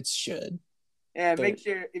 3, it should. Yeah, make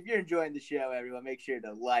sure, if you're enjoying the show, everyone, make sure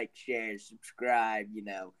to like, share, subscribe, you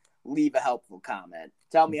know, leave a helpful comment.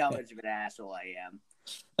 Tell me how much of an asshole I am.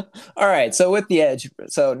 All right. So with the Edge,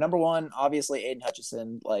 so number 1, obviously Aiden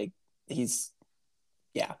Hutchinson. Like, he's,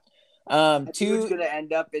 yeah. 2 is going to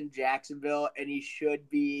end up in Jacksonville, and he should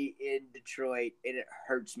be in Detroit, and it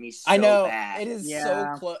hurts me so bad. I know. It is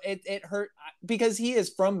so close. It hurt because he is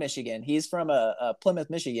from Michigan. He's from a Plymouth,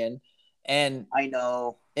 Michigan, and I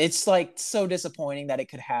know it's like so disappointing that it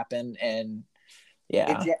could happen. And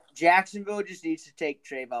yeah, Jacksonville just needs to take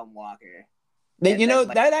Trayvon Walker. You know,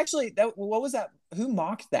 what was that? Who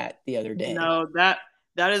mocked that the other day? No, that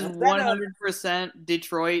is 100%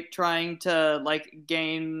 Detroit trying to like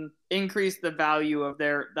increase the value of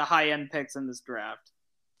the high end picks in this draft.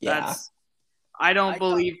 Yeah, I don't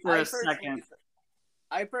believe for a second.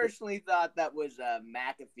 I personally thought that was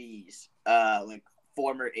McAfee's like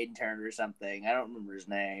former intern or something. I don't remember his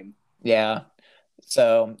name. Yeah.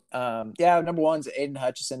 So, number 1's Aiden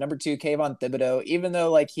Hutchinson. Number 2, Kayvon Thibodeau. Even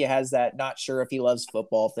though like he has that not sure if he loves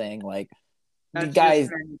football thing, like the guy,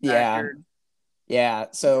 yeah.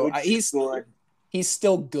 So he's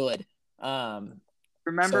still good.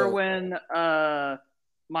 Remember when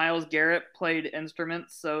Myles Garrett played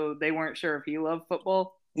instruments, so they weren't sure if he loved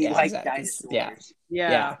football? He liked dinosaurs.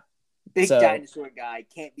 Yeah. Big dinosaur guy.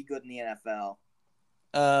 Can't be good in the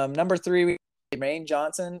NFL. Number 3, Jermaine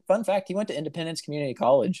Johnson. Fun fact, he went to Independence Community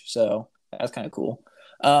College, so that's kind of cool.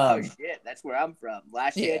 Oh, shit. That's where I'm from.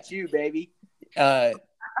 Last chance you, baby.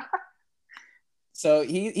 So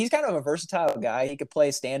he's kind of a versatile guy. He could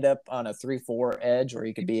play stand-up on a 3-4 edge, or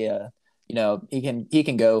he could be he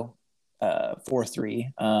can go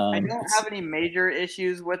 4-3. I don't have any major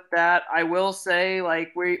issues with that. I will say,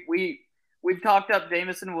 like, we've talked up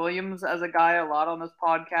Jameson Williams as a guy a lot on this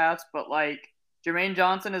podcast, but like Jermaine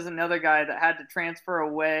Johnson is another guy that had to transfer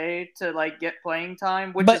away to like get playing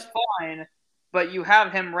time, which is fine. But you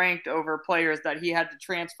have him ranked over players that he had to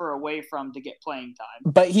transfer away from to get playing time.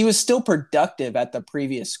 But he was still productive at the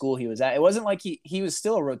previous school he was at. It wasn't like he was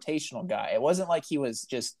still a rotational guy. It wasn't like he was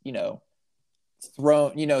just, you know,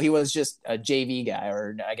 thrown, you know, he was just a JV guy,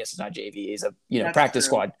 or I guess it's not JV. He's a, you know, practice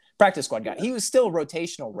squad guy. He was still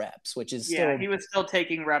rotational reps, which is still, he was still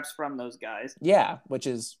taking reps from those guys. Yeah, which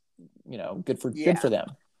is, you know, good for them.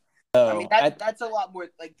 I mean, that's a lot more.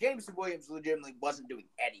 Like, Jameson Williams legitimately wasn't doing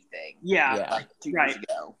anything. Yeah. Like 2 years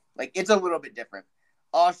ago. Like, it's a little bit different.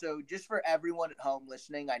 Also, just for everyone at home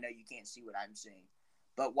listening, I know you can't see what I'm seeing,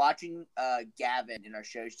 but watching Gavin in our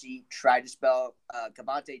show sheet try to spell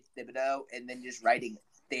Cavante Thibodeau and then just writing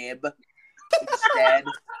Thib instead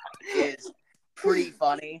is pretty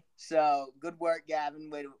funny. So, good work, Gavin.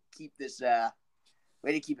 Way to keep this.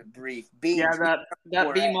 Way to keep it brief. That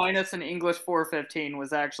B- in English 415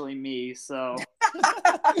 was actually me. So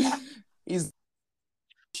he's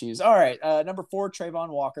shoes. All right, number 4, Trayvon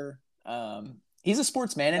Walker. He's a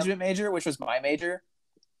sports management major, which was my major.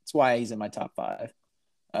 That's why he's in my top 5.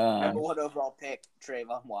 Number 1 overall pick,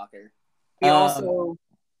 Trayvon Walker. He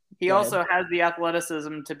also has the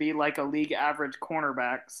athleticism to be like a league average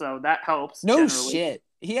cornerback, so that helps. No generally. Shit.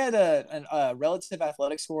 He had a relative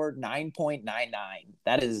athletic score 9.99.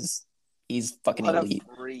 He's fucking what elite.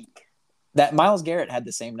 A freak. That Myles Garrett had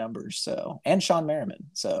the same numbers, so, and Sean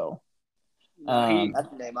Merriman. So that's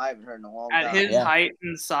a name I haven't heard in a long time. At his height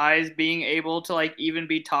and size, being able to like even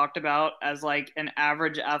be talked about as like an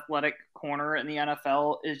average athletic corner in the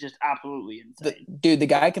NFL is just absolutely insane. The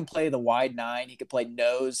guy can play the wide 9. He could play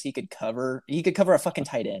nose. He could cover a fucking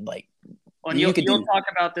tight end. Like, well, you'll talk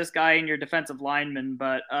about this guy in your defensive lineman,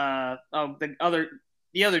 but the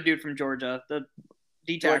other dude from Georgia, the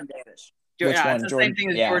Jordan Davis. It's the same thing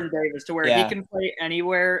as Jordan Davis, to where he can play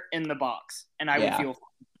anywhere in the box, and I would feel fine.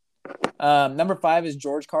 Number 5 is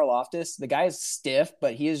George Karlaftis. The guy is stiff,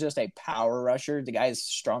 but he is just a power rusher. The guy is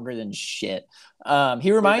stronger than shit.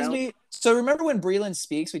 He reminds me. So remember when Breeland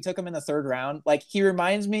Speaks, we took him in the 3rd round. Like, he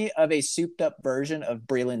reminds me of a souped up version of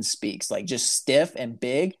Breeland Speaks, like just stiff and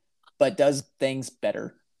big, but does things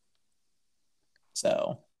better.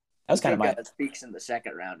 So that was kind of my Speaks in the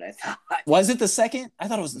 2nd round. I thought. Was it the 2nd? I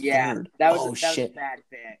thought it was the 3rd. That was a bad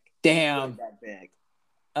pick. Damn. Bad pick.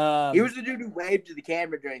 He was the dude who waved to the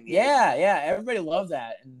camera during the Everybody loved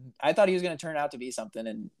that, and I thought he was going to turn out to be something,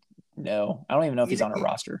 and no, I don't even know if he's on a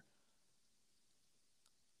roster.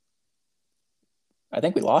 I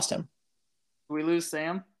think we lost him. Did we lose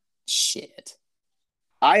Sam? Shit.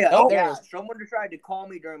 Someone tried to call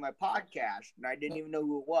me during my podcast, and I didn't even know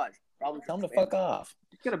who it was. Probably tell him to fuck off.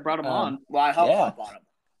 You could have brought him on. Well, I hung up on him.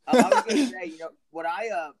 I was going to say, what I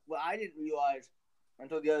didn't realize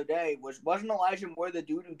until the other day wasn't Elijah Moore the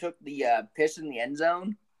dude who took the piss in the end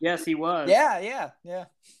zone? Yes, he was. Yeah.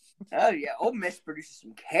 Oh yeah, Ole Miss produces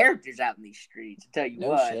some characters out in these streets. I tell you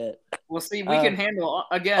what. Shit. Well, see, we can handle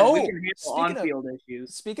on-field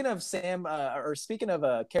issues. Speaking of Sam, speaking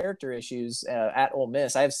of character issues at Ole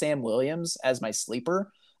Miss, I have Sam Williams as my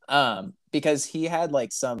sleeper, because he had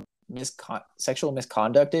like some sexual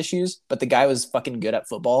misconduct issues, but the guy was fucking good at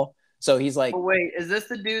football. So he's like, oh, wait, is this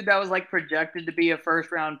the dude that was like projected to be a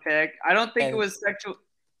 1st-round pick? I don't think it was sexual.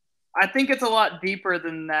 I think it's a lot deeper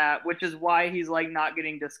than that, which is why he's like not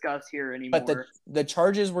getting discussed here anymore. But the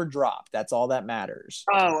charges were dropped. That's all that matters.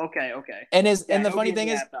 Oh, okay. And the funny thing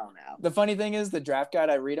is, the draft guide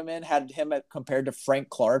I read him in had him compared to Frank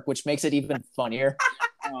Clark, which makes it even funnier.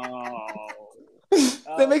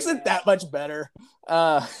 That makes it that much better.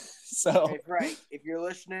 So, hey, Frank, if you're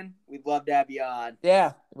listening, we'd love to have you on.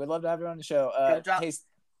 Yeah, we'd love to have you on the show.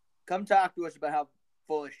 Come talk to us about how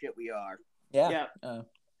full of shit we are. Yeah.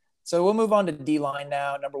 So we'll move on to D-line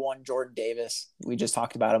now. Number 1, Jordan Davis. We just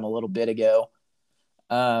talked about him a little bit ago.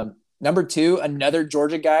 Number 2, another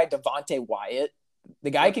Georgia guy, Devontae Wyatt.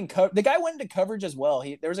 The guy The guy went into coverage as well.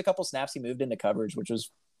 There was a couple snaps he moved into coverage, which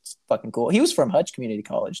was fucking cool. He was from Hutch Community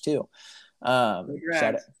College too.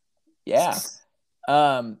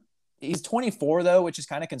 He's 24 though, which is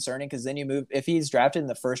kind of concerning because then if he's drafted in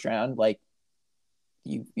the 1st round, like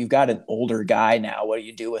you've got an older guy now. What do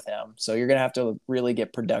you do with him? So you're gonna have to really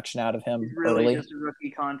get production out of him. He's really early. Just a rookie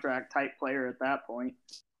contract type player at that point.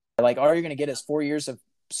 Like, are you gonna get his 4 years of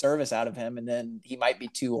service out of him, and then he might be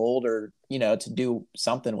too old, or to do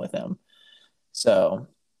something with him. So,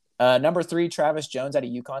 number 3, Travis Jones out of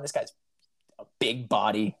UConn. This guy's a big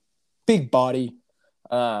body. UConn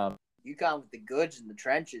with the goods in the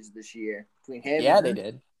trenches this year between him. Yeah, they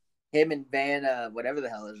did. Him and Van, whatever the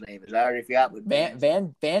hell his name is. I already forgot what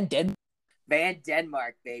Van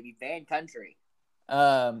Denmark, baby. Van Country.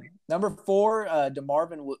 Number 4,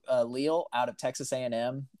 DeMarvin Leal out of Texas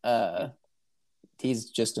A&M.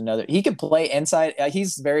 He's just another. He can play inside.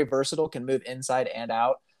 He's very versatile. Can move inside and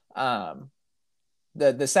out.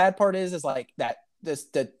 The sad part is like that.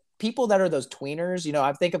 The people that are those tweeners.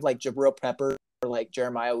 I think of like Jabril Pepper or like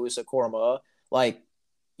Jeremiah Wusa-Koramoah. Like,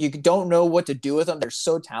 you don't know what to do with them. They're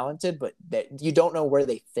so talented, but you don't know where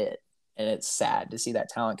they fit, and it's sad to see that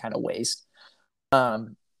talent kind of waste.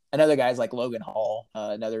 another guy's like Logan Hall,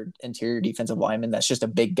 another interior defensive lineman that's just a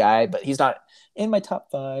big guy, but he's not in my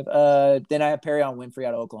top 5. Then I have Perrion Winfrey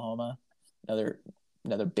out of Oklahoma, another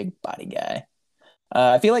big body guy.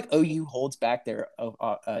 I feel like OU holds back their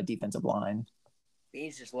defensive line.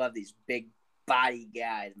 Beans just love these big body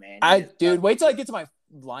guys, man. Wait till I get to my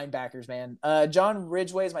linebackers, man. John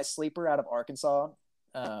Ridgeway is my sleeper out of Arkansas.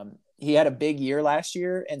 He had a big year last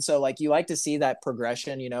year, and so like you like to see that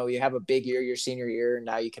progression. You know, you have a big year your senior year, and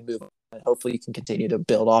now you can move on, and hopefully you can continue to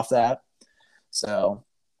build off that. So,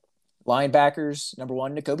 linebackers, number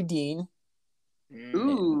 1, Nakobe Dean.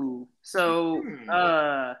 Ooh. So,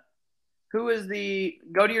 who is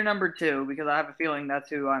go to your number 2, because I have a feeling that's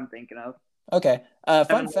who I'm thinking of. Okay.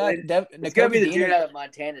 Fun fact: it's gonna be the dude out of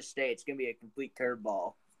Montana State. It's gonna be a complete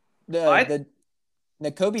curveball. The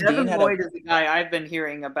Nakobe Devin Dean Lloyd is the guy I've been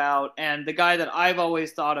hearing about, and the guy that I've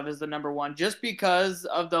always thought of as the number 1, just because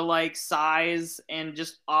of the like size and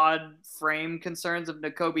just odd frame concerns of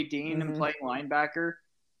Nakobe Dean and playing linebacker.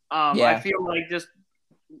 I feel like just.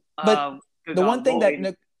 But the one thing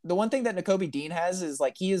that Nakobe Dean has is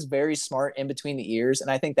like he is very smart in between the ears, and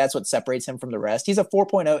I think that's what separates him from the rest. He's a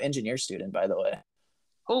 4.0 engineer student, by the way.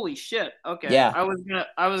 Holy shit! Okay, yeah, I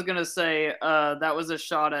was gonna say that was a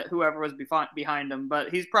shot at whoever was behind him, but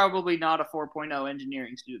he's probably not a 4.0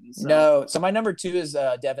 engineering student. So. No, so my number 2 is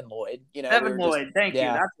Devin Lloyd. You know, Devin Lloyd. Thank you.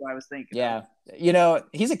 That's what I was thinking. Yeah, you know,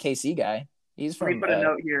 he's a KC guy. He's from. Let me put a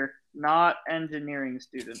note here. Not engineering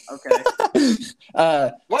student. Okay.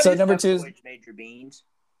 So number 2 is major Beans.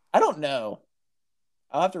 I don't know.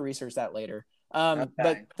 I'll have to research that later.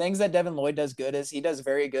 But things that Devin Lloyd does good is he does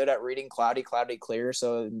very good at reading cloudy, clear.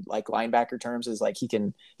 So like linebacker terms is like he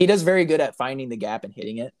does very good at finding the gap and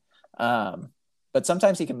hitting it. But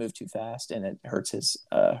sometimes he can move too fast and it hurts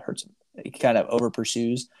him. He kind of over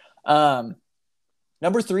pursues.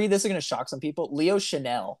 Number 3, this is going to shock some people. Leo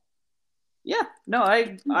Chanel. Yeah, no,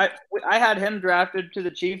 I had him drafted to the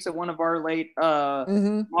Chiefs at one of our late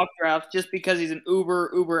mock drafts just because he's an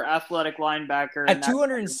uber athletic linebacker. At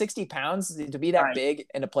 260 pounds to be that big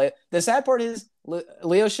and to play. The sad part is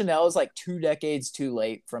Leo Chanel is like 2 decades too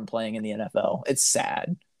late from playing in the NFL. It's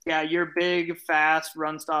sad. Yeah, you're big, fast,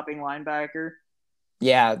 run-stopping linebacker.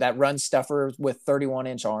 Yeah, that run stuffer with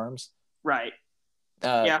 31-inch arms. Right.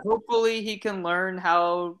 Hopefully he can learn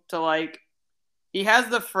how to he has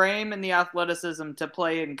the frame and the athleticism to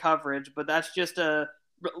play in coverage, but that's just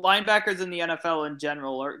linebackers in the NFL in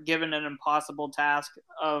general are given an impossible task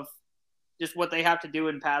of just what they have to do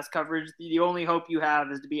in pass coverage. The only hope you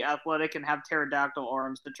have is to be athletic and have pterodactyl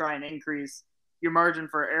arms to try and increase your margin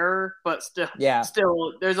for error, but still,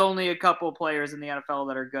 there's only a couple players in the NFL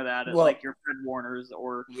that are good at it, like your Fred Warners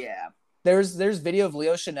or There's video of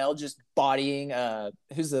Leo Chanel just bodying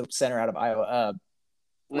who's the center out of Iowa?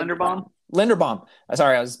 Linderbaum.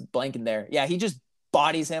 Sorry, I was blanking there. Yeah, he just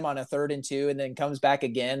bodies him on a 3rd and 2 and then comes back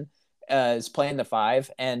again, is playing the 5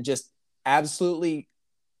 and just absolutely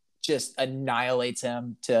just annihilates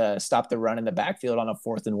him to stop the run in the backfield on a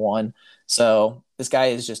 4th and 1. So this guy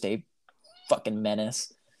is just a fucking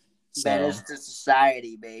menace. Menace to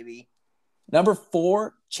society, baby. Number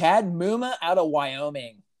 4, Chad Muma out of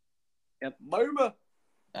Wyoming. Yep, Muma.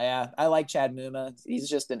 Yeah, I like Chad Muma. He's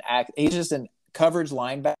just an coverage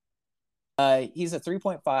linebacker. He's a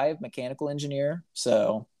 3.5 mechanical engineer,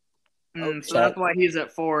 so that's why he's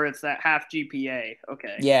at 4. It's that half GPA.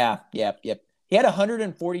 Okay. Yeah. Yep. He had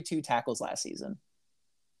 142 tackles last season.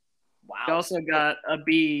 Wow. He also got a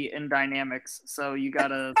B in dynamics, so you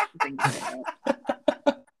gotta think about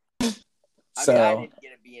that. I didn't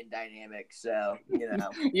get a B in dynamics, so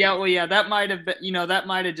that might have been, that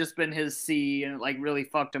might have just been his C, and it really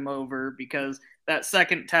fucked him over because that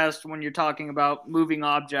second test, when you're talking about moving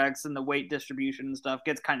objects and the weight distribution and stuff,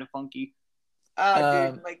 gets kind of funky.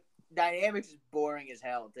 Dude, dynamics is boring as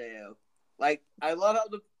hell too. I love how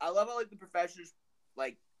the professors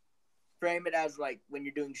frame it as when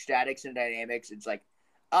you're doing statics and dynamics, it's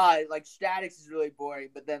statics is really boring,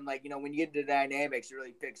 but then when you get into dynamics, it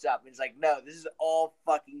really picks up. And it's no, this is all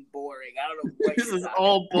fucking boring. I don't know what this is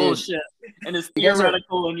all bullshit, and it's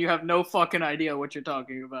theoretical, and you have no fucking idea what you're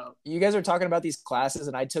talking about. You guys are talking about these classes,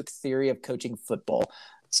 and I took theory of coaching football,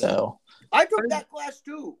 so I took that class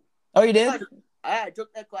too. Oh, you did? I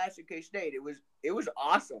took that class at K-State. It was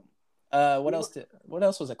awesome. What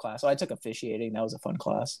else was a class? I took officiating. That was a fun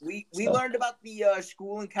class. We learned about the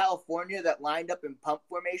school in California that lined up in pump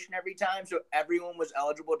formation every time, so everyone was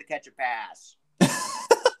eligible to catch a pass.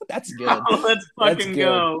 That's good. Oh, let's fucking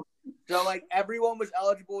go. So everyone was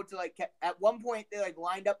eligible to at one point they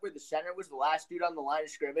lined up where the center was the last dude on the line of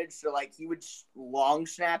scrimmage, so he would long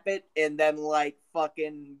snap it and then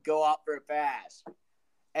fucking go out for a pass.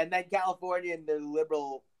 And then California and their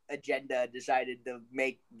liberal agenda decided to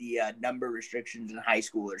make the number restrictions in high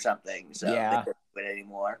school or something. So they couldn't do it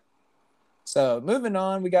anymore. So moving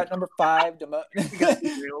on, we got number 5, the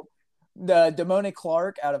Damone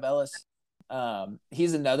Clark out of LSU.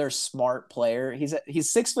 He's another smart player. He's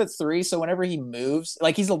 6'3", so whenever he moves,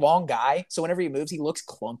 like he's a long guy, so whenever he moves, he looks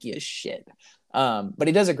clunky as shit. But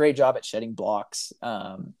he does a great job at shedding blocks.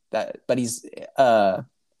 But he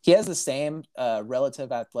has the same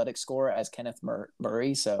relative athletic score as Kenneth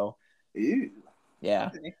Murray. So, yeah.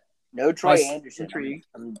 No Troy Anderson.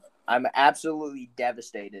 I'm absolutely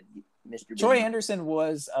devastated, Mr. Troy Anderson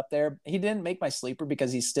was up there. He didn't make my sleeper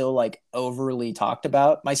because he's still like overly talked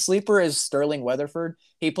about. My sleeper is Sterling Weatherford.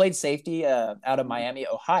 He played safety out of Miami,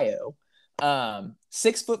 Ohio.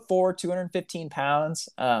 6'4", 215 pounds.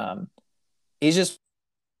 He's just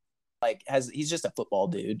he's just a football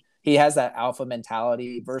dude. He has that alpha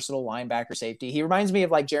mentality, versatile linebacker safety. He reminds me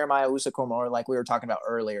of like Jeremiah Usakomor, like we were talking about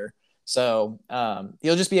earlier. So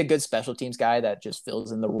he'll just be a good special teams guy that just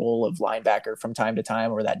fills in the role of linebacker from time to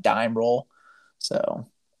time, or that dime role. So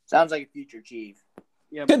sounds like a future Chief.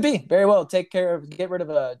 Yeah, could be very well. Get rid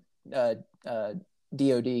of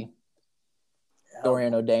DOD,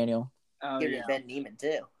 Dorian O'Daniel. Get rid of Ben Neiman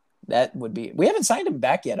too. That would be. We haven't signed him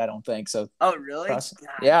back yet. I don't think so. Oh really?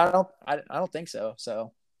 Yeah, I don't think so.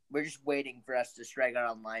 So we're just waiting for us to strike out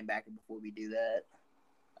on linebacker before we do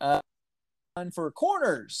that. And for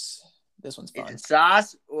corners, this one's fun. Is it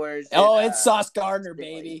Sauce or is it's Sauce Gardner,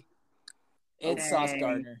 baby. It's Sauce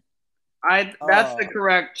Gardner. That's the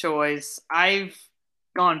correct choice. I've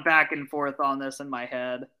gone back and forth on this in my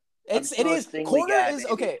head.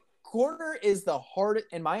 Corner is the hardest,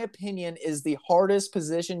 in my opinion, is the hardest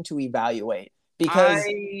position to evaluate because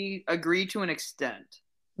I agree to an extent.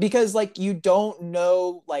 Because like you don't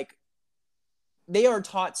know, like they are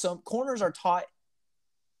taught, some corners are taught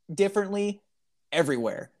differently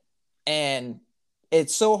everywhere, and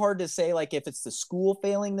it's so hard to say like if it's the school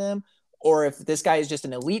failing them or if this guy is just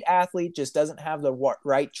an elite athlete, just doesn't have the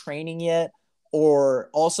right training yet, or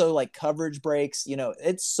also like coverage breaks.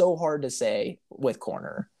 It's so hard to say with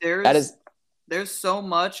corner. There's so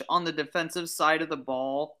much on the defensive side of the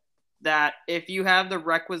ball that if you have the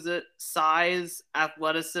requisite size,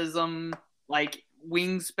 athleticism, like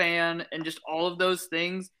wingspan, and just all of those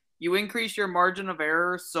things, you increase your margin of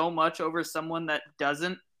error so much over someone that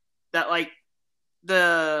doesn't, that like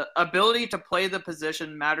the ability to play the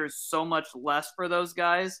position matters so much less for those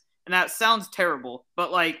guys. And that sounds terrible,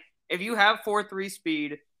 but like if you have 4.3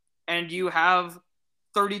 speed and you have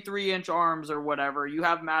 33-inch arms or whatever, you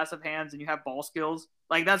have massive hands and you have ball skills,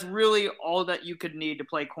 like that's really all that you could need to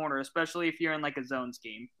play corner, especially if you're in like a zone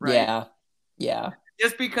scheme, right? Yeah.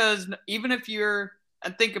 Just because even if you're,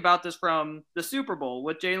 and think about this from the Super Bowl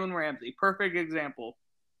with Jalen Ramsey, perfect example.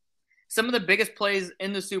 Some of the biggest plays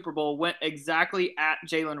in the Super Bowl went exactly at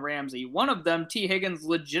Jalen Ramsey. One of them, T. Higgins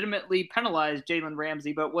legitimately penalized Jalen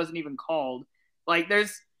Ramsey, but wasn't even called. Like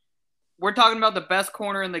we're talking about the best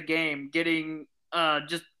corner in the game getting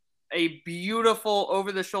just a beautiful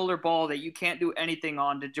over-the-shoulder ball that you can't do anything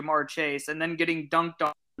on to Jamar Chase, and then getting dunked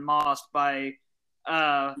on and mossed by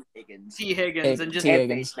T. Higgins and just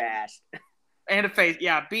face bashed. And a face,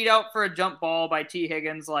 beat out for a jump ball by T.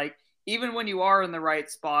 Higgins. Like, even when you are in the right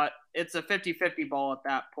spot, it's a 50-50 ball at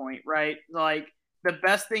that point, right? Like, the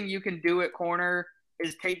best thing you can do at corner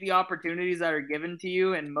is take the opportunities that are given to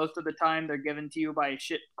you, and most of the time they're given to you by a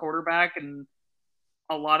shit quarterback, and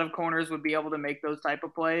a lot of corners would be able to make those type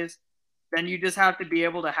of plays. Then you just have to be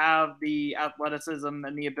able to have the athleticism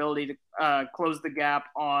and the ability to close the gap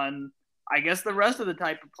on, I guess, the rest of the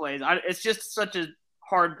type of plays. It's just such a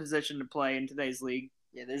hard position to play in today's league.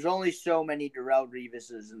 Yeah, there's only so many Darrelle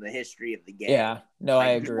Revises in the history of the game. Yeah, no, I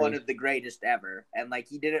agree. He's one of the greatest ever, and like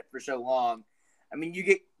he did it for so long. I mean, you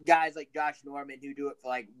get guys like Josh Norman who do it for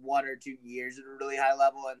like 1 or 2 years at a really high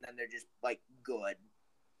level, and then they're just like good.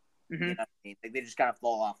 Mm-hmm. You know what I mean? Like they just kind of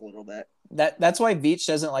fall off a little bit. That's why Veach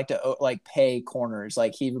doesn't like to like pay corners.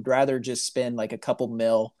 Like he would rather just spend like a couple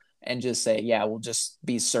mil and just say, yeah, we'll just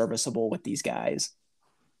be serviceable with these guys.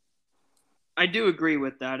 I do agree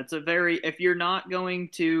with that. It's if you're not going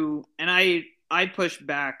to, and I push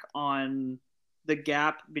back on the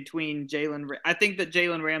gap between I think that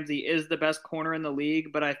Jalen Ramsey is the best corner in the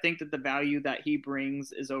league, but I think that the value that he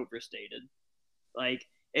brings is overstated. Like,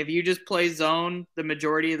 if you just play zone the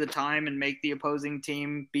majority of the time and make the opposing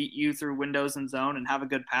team beat you through windows and zone and have a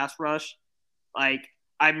good pass rush, like,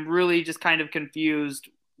 I'm really just kind of confused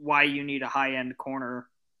why you need a high-end corner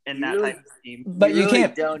in that type of team. But you really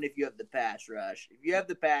can't. Don't if you have the pass rush. If you have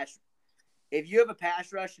the pass, if you have a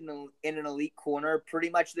pass rush in an elite corner, pretty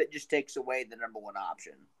much that just takes away the number one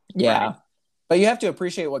option. Yeah. Right. But you have to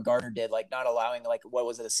appreciate what Gardner did, like not allowing, like, what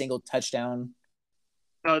was it, a single touchdown?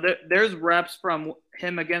 So there's reps from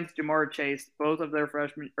him against Jamar Chase, both of their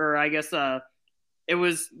freshmen, or I guess it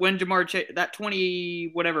was when Jamar Chase, that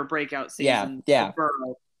 20 whatever breakout season, Yeah.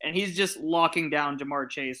 Burrow, and he's just locking down Jamar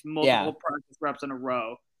Chase multiple practice reps in a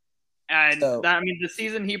row. And the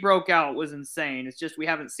season he broke out was insane. It's just we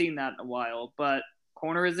haven't seen that in a while. But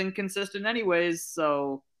corner is inconsistent anyways,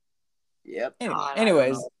 so yep.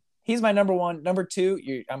 Anyways, he's my number one. Number two,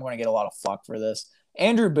 I'm going to get a lot of fuck for this.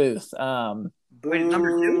 Andrew Booth. Wait,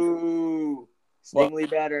 number two? Stingley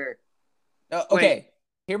better. Okay,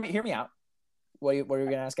 hear me out. What are you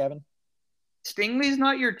going to ask, Evan? Stingley's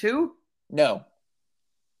not your two? No.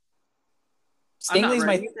 Stingley's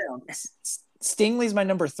my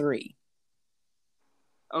number three.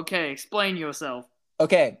 Okay, explain yourself.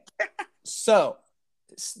 Okay, so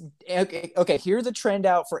here's a trend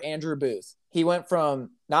out for Andrew Booth. He went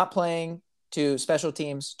from not playing to special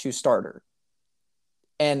teams to starter.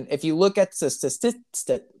 And if you look at the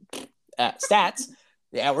stats,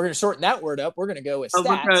 yeah, we're going to shorten that word up. We're going to go with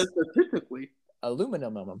stats. Statistically.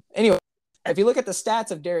 Aluminum. Anyway, if you look at the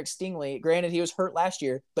stats of Derek Stingley, granted he was hurt last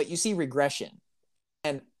year, but you see regression.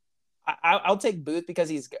 And I'll take Booth because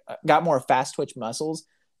he's got more fast twitch muscles,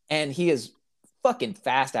 and he is fucking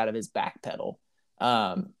fast out of his back pedal.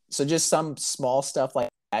 So just some small stuff like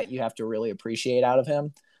that you have to really appreciate out of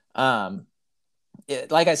him.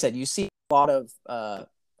 Like I said, you see a lot of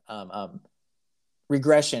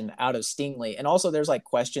regression out of Stingley, and also there's like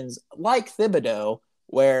questions like Thibodeau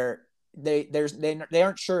where they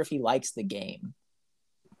aren't sure if he likes the game.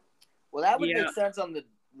 Well, that would make sense on the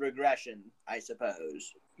regression, I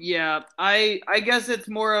suppose. Yeah, I guess it's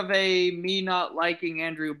more of a me not liking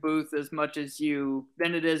Andrew Booth as much as you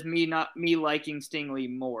than it is me liking Stingley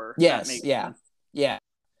more. Yes, yeah.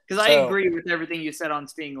 Because I agree with everything you said on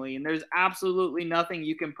Stingley, and there's absolutely nothing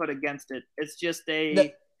you can put against it. It's just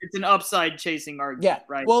it's an upside chasing argument,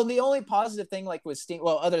 right? Well, the only positive thing, like with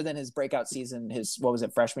other than his breakout season,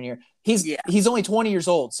 freshman year, he's only 20 years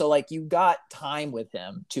old, so like you got time with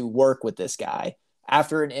him to work with this guy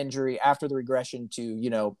after an injury, after the regression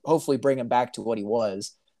to hopefully bring him back to what he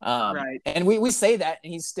was. Right. And we say that,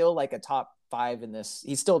 and he's still like a top 5 in this.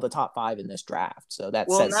 He's still the top 5 in this draft. So that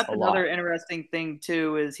says a lot. Well, that's another interesting thing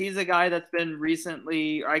too, is he's a guy that's been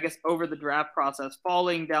recently, or I guess over the draft process,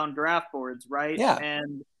 falling down draft boards, right? Yeah.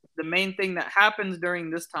 And the main thing that happens during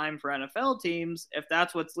this time for NFL teams, if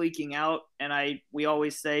that's what's leaking out, and we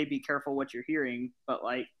always say be careful what you're hearing, but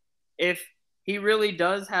like if he really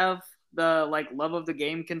does have the like love of the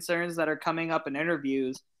game concerns that are coming up in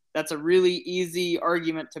interviews, that's a really easy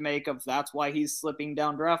argument to make of that's why he's slipping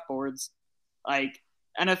down draft boards. Like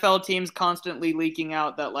NFL teams constantly leaking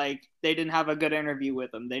out that like they didn't have a good interview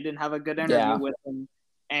with him. They didn't have a good interview with him,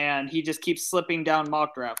 and he just keeps slipping down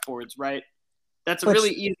mock draft boards, right? That's a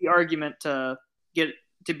really easy argument to get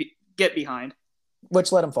behind.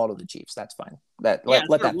 Which let him fall to the Chiefs. That's fine. Let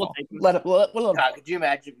that fall. Let him God, could you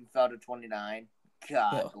imagine if he fell to 29?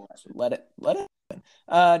 God bless him. Let it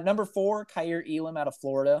happen. Number 4, Kaiir Elam out of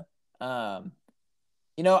Florida. I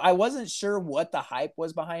wasn't sure what the hype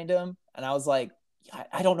was behind him, and I was like,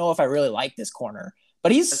 I don't know if I really like this corner,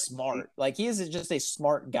 but he's smart. Like he is just a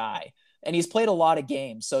smart guy, and he's played a lot of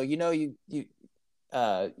games, so you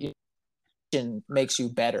makes you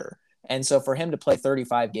better. And so for him to play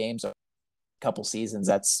 35 games a couple seasons,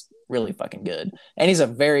 that's really fucking good. And he's a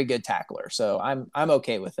very good tackler, so I'm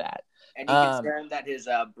okay with that. And he concerned that his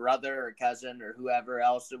brother or cousin or whoever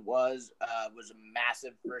else it was a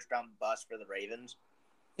massive first-round bust for the Ravens.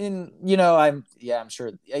 And I'm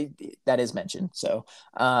sure that is mentioned. So,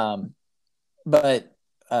 but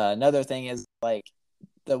another thing is like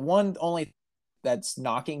the one only that's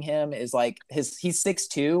knocking him is like he's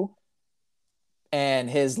 6'2", and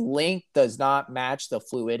his length does not match the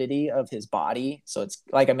fluidity of his body. So it's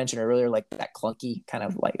like I mentioned earlier, like that clunky kind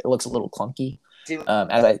of like it looks a little clunky.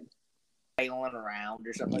 As I flailing around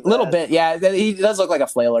or something like a little bit, yeah. He does look like a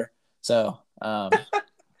flailer. So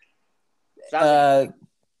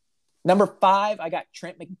number 5, I got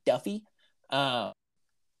Trent McDuffie. I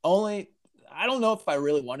don't know if I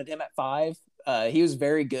really wanted him at 5. He was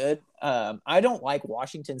very good. I don't like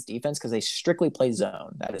Washington's defense because they strictly play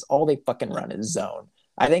zone. That is all they fucking run is zone.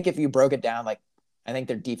 I think if you broke it down, like I think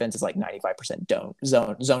their defense is like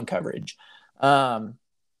 95% zone coverage.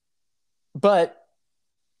 But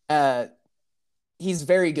he's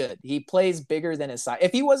very good. He plays bigger than his size.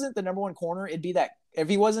 If he wasn't the number 1 corner, it'd be that. If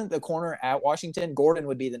he wasn't the corner at Washington, Gordon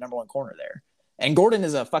would be the number 1 corner there. And Gordon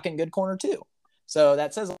is a fucking good corner too. So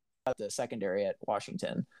that says about the secondary at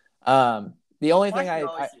Washington. The only thing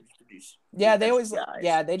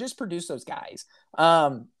they just produce those guys.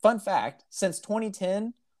 Fun fact: since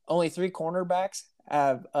 2010, only 3 cornerbacks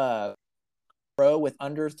have pro with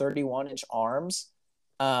under 31-inch arms.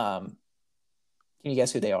 Can you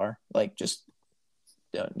guess who they are? Like, just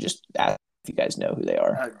ask if you guys know who they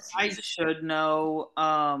are. I should know.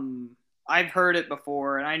 I've heard it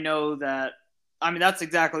before, and I know that. I mean, that's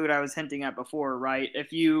exactly what I was hinting at before, right?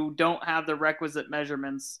 If you don't have the requisite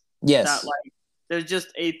measurements, yes, that like there's just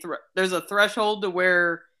there's a threshold to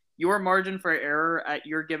where your margin for error at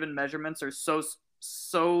your given measurements are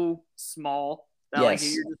so small that like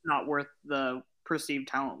you're just not worth the perceived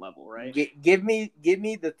talent level, right? Give me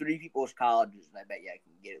the 3 people's colleges, and I bet you I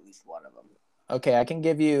can get at least one of them. Okay, I can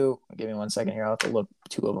give me 1 second here. I'll have to look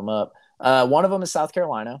 2 of them up. One of them is South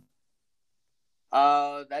Carolina.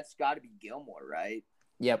 That's got to be Gilmore, right?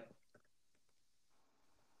 Yep.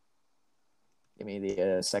 Give me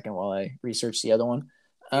the second while I research the other one.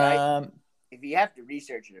 If you have to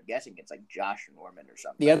research it, I'm guessing it's like Josh Norman or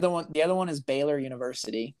something. The other one is Baylor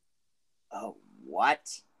University. Oh, what?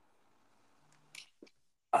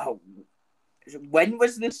 Oh, when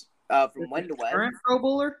was this? From when to when? Current Pro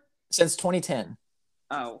Bowler? Since 2010.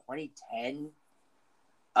 Oh, 2010.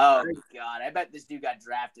 Oh God, I bet this dude got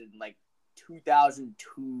drafted in like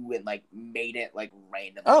 2002 and like made it like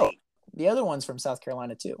randomly. Oh, the other one's from South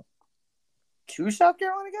Carolina too. 2 South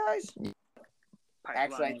Carolina guys? Pipeline.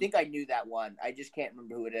 Actually, I think I knew that one. I just can't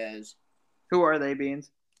remember who it is. Who are they, Beans?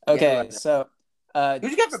 Okay, so who's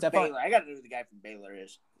the guy from Baylor? I gotta know who the guy from Baylor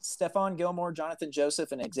is. Stephon Gilmore, Jonathan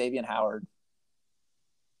Joseph, and Xavier Howard.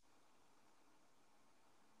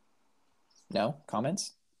 No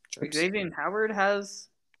comments? Jerks. Xavier Howard has.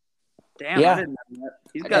 Damn, yeah. I didn't know that.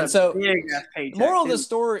 He's got a big paycheck. Moral of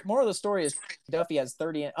the story is Duffy has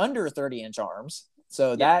under 30-inch arms,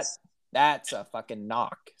 so that's a fucking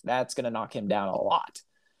knock. That's gonna knock him down a lot.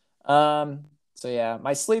 So yeah,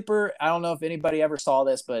 my sleeper. I don't know if anybody ever saw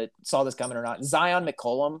this coming or not. Zion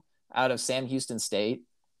McCollum out of Sam Houston State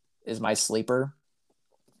is my sleeper.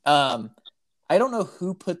 I don't know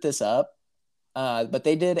who put this up, but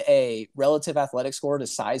they did a relative athletic score to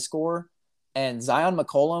size score. And Zion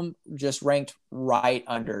McCollum just ranked right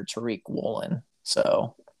under Tariq Woolen.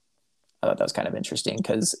 So I thought that was kind of interesting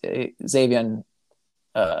because Xavier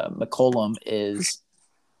McCollum is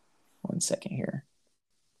 – 1 second here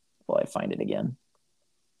while I find it again.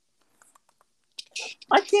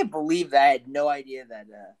 I can't believe that. I had no idea that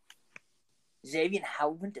Xavier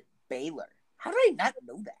Howard went to Baylor. How did I not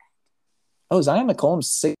know that? Oh, Zion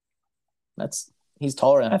McCollum's 6. He's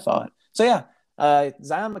taller than I thought. So, yeah,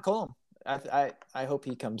 Zion McCollum. I hope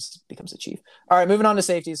he becomes a Chief. All right, moving on to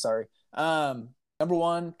safety. Sorry. Number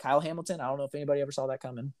 1, Kyle Hamilton. I don't know if anybody ever saw that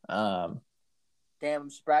coming. Damn,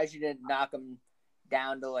 I'm surprised you didn't knock him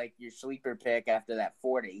down to like your sleeper pick after that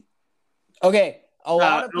 40. Okay, a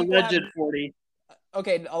lot of people alleged 40.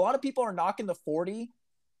 Okay, a lot of people are knocking the 40,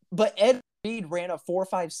 but Ed Reed ran a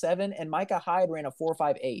 4.57 and Micah Hyde ran a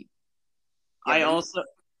 4.58. I also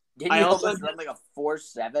run like a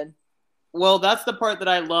 4.7. Well, that's the part that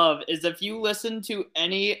I love is if you listen to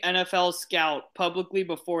any NFL scout publicly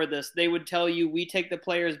before this, they would tell you we take the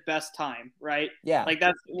player's best time, right? Yeah. Like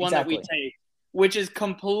that's the one that we take, which is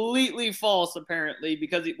completely false apparently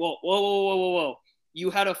because whoa. You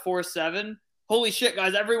had a 4.7? Holy shit,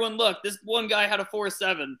 guys, everyone look. This one guy had a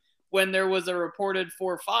 4.7 when there was a reported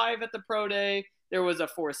 4.5 at the pro day. There was a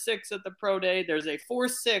 4.6 at the pro day. There's a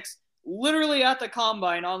 4.6 literally at the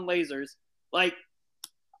combine on lasers. Like,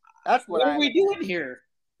 what are we doing here?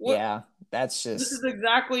 That's just. This is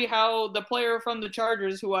exactly how the player from the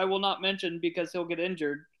Chargers, who I will not mention because he'll get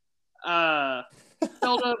injured, fell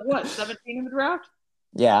to what, 17 in the draft?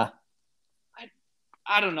 Yeah.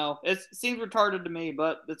 I don't know. It seems retarded to me,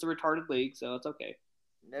 but it's a retarded league, so it's okay.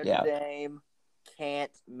 Notre Dame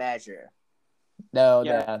can't measure. No,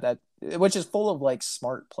 that which is full of like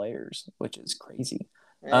smart players, which is crazy.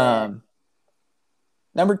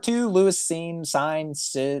 Number 2, Lewis Seen, signed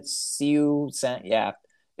CU, yep.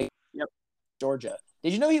 Georgia.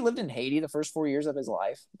 Did you know he lived in Haiti the first 4 years of his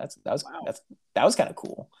life? That was kind of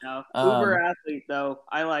cool. No, uber athlete though.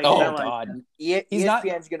 I like. Oh I like God, him.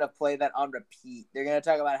 ESPN's gonna play that on repeat. They're gonna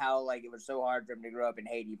talk about how like it was so hard for him to grow up in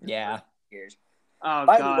Haiti for the first years. Oh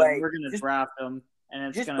By God, the way, we're gonna draft him, and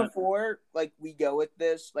it's just before like we go with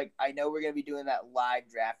this. Like I know we're gonna be doing that live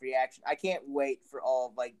draft reaction. I can't wait for all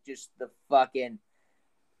of like just the fucking.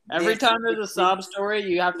 Every time there's a sob story,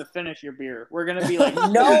 you have to finish your beer. We're going to be like,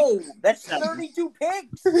 no, that's 32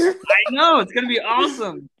 picks. I know. It's going to be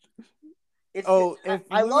awesome. It's Oh, if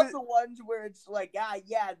I love Lewis- the ones where it's like,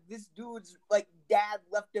 yeah, this dude's like dad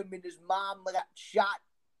left him and his mom got shot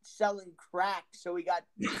selling crack, so he got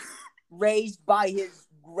raised by his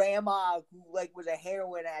grandma who like was a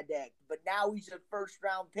heroin addict, but now he's a first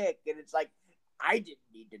round pick, and it's like I didn't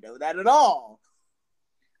need to know that at all.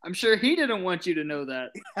 I'm sure he didn't want you to know that.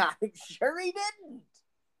 I'm sure he didn't.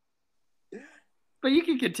 But you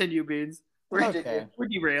can continue, Beans. Okay. We're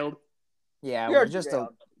derailed. Yeah, You're just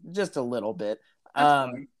derailed. a little bit.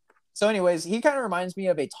 That's fine. So anyways, he kind of reminds me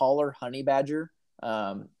of a taller honey badger.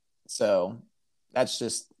 So that's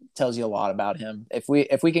just tells you a lot about him. If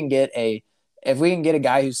we can get a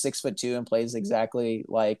guy who's 6'2" and plays exactly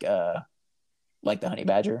like the honey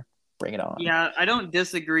badger, bring it on. Yeah, I don't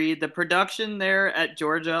disagree. The production there at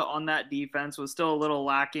Georgia on that defense was still a little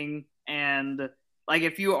lacking. And like,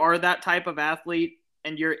 if you are that type of athlete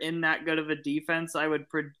and you're in that good of a defense, I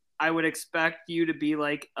would expect you to be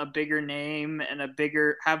like a bigger name and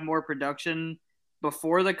have more production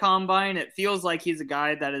before the combine. It feels like he's a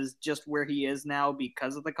guy that is just where he is now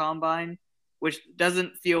because of the combine, which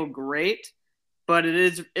doesn't feel great, but it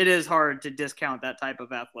is hard to discount that type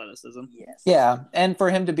of athleticism. Yes. Yeah, and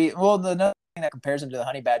for him to be the another thing that compares him to the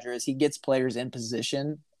honey badger is he gets players in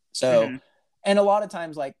position. So, and a lot of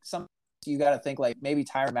times, like you got to think like maybe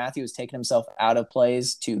Tyrann Mathieu was taking himself out of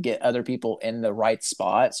plays to get other people in the right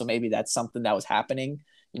spot. So maybe that's something that was happening.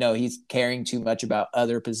 He's caring too much about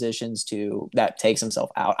other positions that takes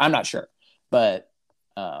himself out. I'm not sure, but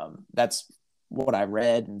that's what I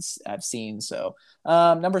read and I've seen. So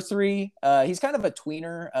number 3, he's kind of a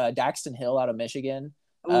tweener, Daxton Hill out of Michigan.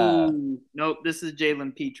 Nope, this is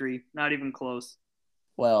Jalen Petrie. Not even close.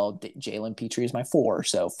 Well, Jalen Petrie is my 4,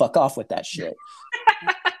 so fuck off with that shit.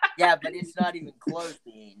 Yeah, but it's not even close,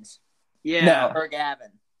 Beans. Yeah. No. For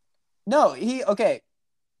Gavin. No, okay.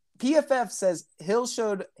 PFF says Hill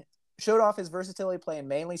showed off his versatility playing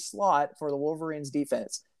mainly slot for the Wolverines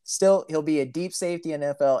defense. Still, he'll be a deep safety in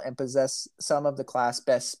NFL and possess some of the class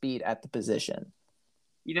best speed at the position.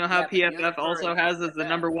 You know how Yeah, PFF also has as the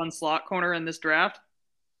number 1 slot corner in this draft?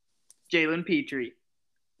 Jalen Petrie.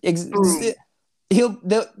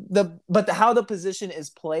 How the position is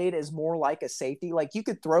played is more like a safety. Like you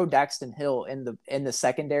could throw Daxton Hill in the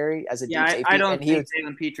secondary as a deep safety. I don't think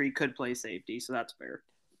Jalen Petrie could play safety, so that's fair.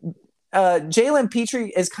 Jalen Petrie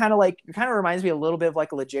is kind of reminds me a little bit of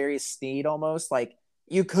like a L'Jarius Sneed almost. Like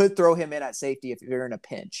you could throw him in at safety if you're in a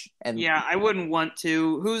pinch. And yeah, I wouldn't want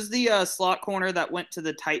to. Who's the slot corner that went to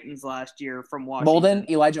the Titans last year from Washington?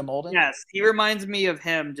 Elijah Molden. Yes, he reminds me of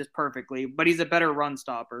him just perfectly, but he's a better run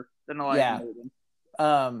stopper than Elijah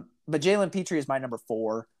Molden. But Jalen Petrie is my number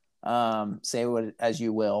 4. Say what as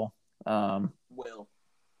you will. Will.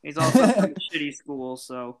 He's also from a shitty school,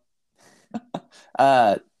 so.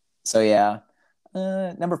 So yeah.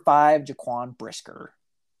 Number 5, Jaquan Brisker.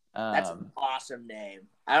 That's an awesome name.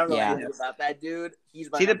 I don't know anything about that dude.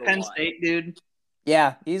 He's my the number Penn 1. State dude.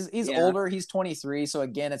 Yeah, he's older. He's 23. So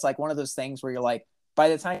again, it's like one of those things where you're like, by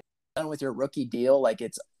the time you're done with your rookie deal, like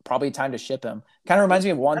it's probably time to ship him. Kind of reminds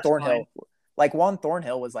me of Juan Thornhill. Like Juan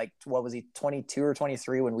Thornhill was like, what was he, 22 or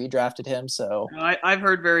 23 when we drafted him? So I've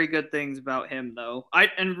heard very good things about him, though.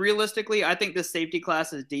 And realistically, I think the safety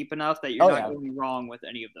class is deep enough that you're not going wrong with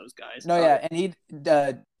any of those guys. No, yeah, and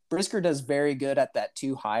Brisker does very good at that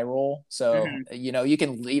 2 high roll. So you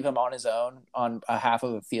can leave him on his own on a half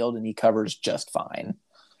of a field, and he covers just fine.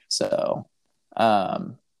 So,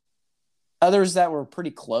 others that were pretty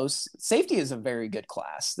close. Safety is a very good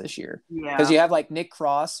class this year. Yeah. Because you have like Nick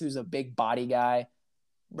Cross, who's a big body guy.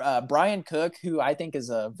 Brian Cook, who I think is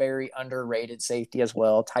a very underrated safety as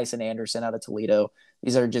well. Tyson Anderson out of Toledo.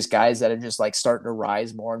 These are just guys that are just like starting to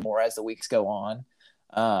rise more and more as the weeks go on.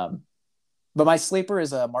 But my sleeper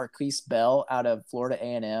is Marquise Bell out of Florida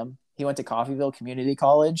A&M. He went to Coffeyville Community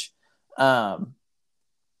College.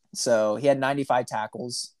 So he had 95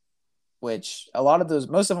 tackles, which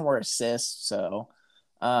most of them were assists. So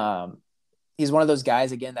he's one of those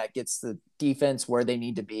guys, again, that gets the defense where they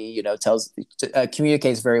need to be,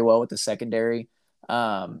 communicates very well with the secondary.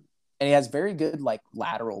 And he has very good like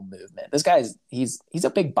lateral movement. This guy he's a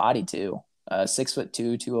big body too.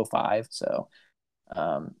 6'2", 205. So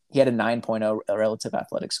he had a 9.0 relative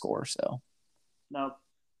athletic score. So no.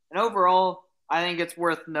 And overall, I think it's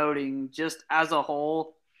worth noting just as a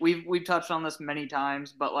whole, we've touched on this many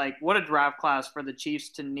times, but like what a draft class for the Chiefs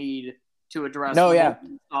to need to address spot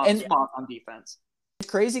on defense. It's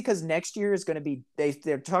crazy because next year is going to be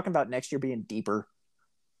they're talking about next year being deeper.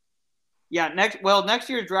 Yeah, next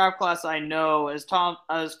year's draft class, I know as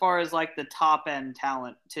far as like the top end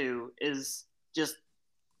talent too is just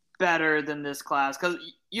better than this class, because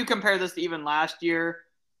you compare this to even last year,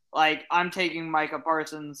 Like, I'm taking Micah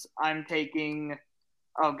Parsons. I'm taking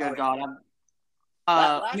oh good God.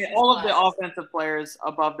 All of the offensive players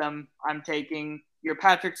above them, I'm taking your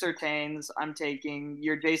Patrick Surtains. I'm taking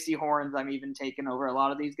your J.C. Horns. I'm even taking over a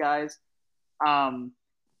lot of these guys.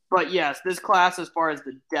 But yes, this class, as far as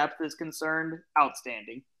the depth is concerned,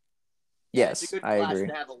 outstanding. Yes, it's a good I class agree.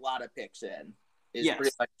 to have a lot of picks in. Is Yes.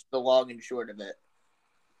 pretty much the long and short of it.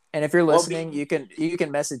 And if you're listening, you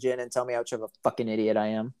can message in and tell me how much of a fucking idiot I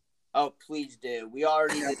am. Oh, please do. We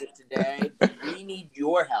already did it today. We need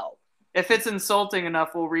your help. If it's insulting enough,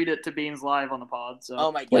 we'll read it to Beans live on the pod. So.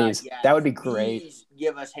 Oh my Please. God, yeah. That would be great. Please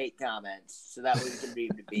give us hate comments so that way we can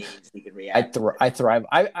read the Beans. He can react. I thrive.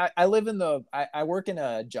 I live in I work in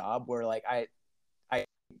a job where like I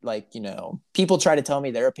like, you know, people try to tell me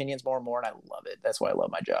their opinions more and more, and I love it. That's why I love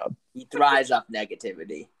my job. He thrives off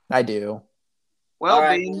negativity. I do. Well, all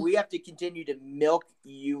right, we have to continue to milk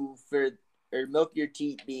your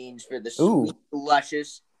teat, Beans, for the sweet,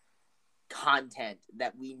 luscious content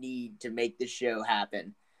that we need to make this show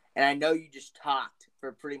happen. And I know you just talked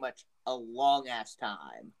for pretty much a long ass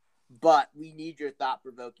time, but we need your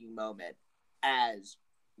thought-provoking moment as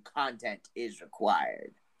content is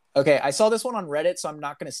required. Okay, I saw this one on Reddit, so I'm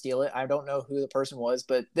not going to steal it. I don't know who the person was,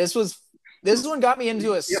 but this one got me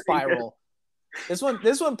into a spiral. This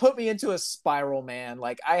one put me into a spiral, man.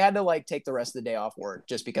 Like, I had to like take the rest of the day off work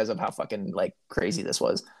just because of how fucking like crazy this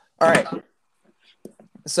was. All right.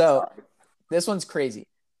 So this one's crazy.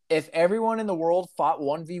 If everyone in the world fought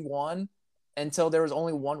 1v1 until there was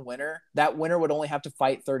only one winner, that winner would only have to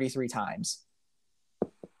fight 33 times.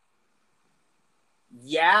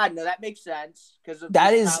 Yeah, no, that makes sense because of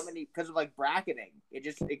like bracketing.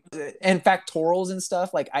 And factorials and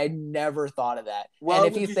stuff. Like, I never thought of that. Well,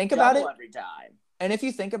 and if you think about it, every time. And if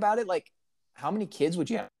you think about it, like, how many kids would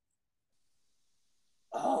you have?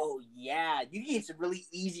 Oh yeah, you get some really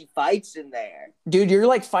easy fights in there, dude. You're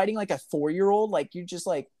like fighting like a 4-year-old. Like, you just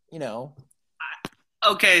like, you know.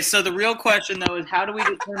 Okay, so the real question though is, how do we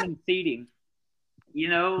determine seeding? You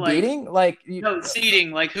know, like seeding, like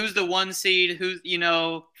seeding, like who's the one seed, who's, you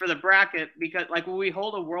know, for the bracket, because like will we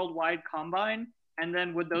hold a worldwide combine and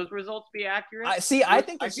then would those results be accurate? I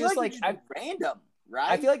think it's just like random, right?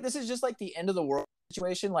 I feel like this is just like the end of the world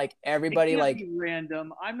situation. Like, everybody like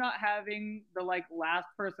random. I'm not having the like last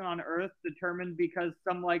person on earth determined because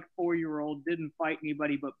some like 4-year-old didn't fight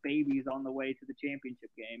anybody but babies on the way to the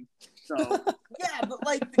championship game. So yeah, but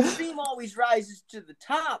like the cream always rises to the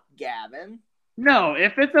top, Gavin. No,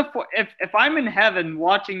 if I'm in heaven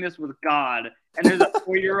watching this with God and there's a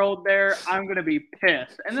 4-year-old there, I'm gonna be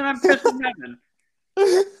pissed, and then I'm pissed in heaven.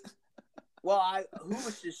 Well, who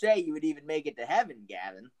was to say you would even make it to heaven,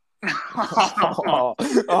 Gavin? Oh.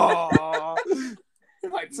 You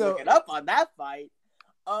might be looking up on that fight.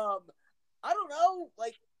 I don't know.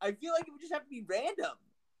 Like, I feel like it would just have to be random.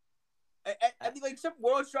 I mean, like some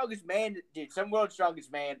world's strongest man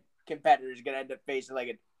competitor is gonna end up facing like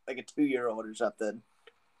a 2-year-old or something.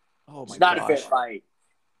 Oh my god! Not a fair fight.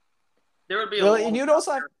 There would be and you'd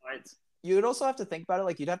also have to think about it.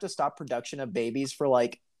 Like, you'd have to stop production of babies for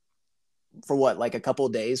what, like a couple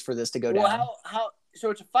of days for this to go down. How? So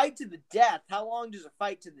it's a fight to the death. How long does a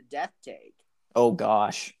fight to the death take? Oh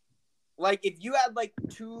gosh! Like, if you had like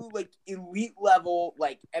 2 like elite level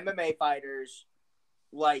like MMA fighters,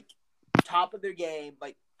 like top of their game,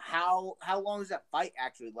 like how long does that fight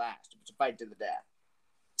actually last? If it's a fight to the death.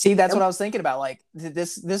 See, that's what I was thinking about. Like,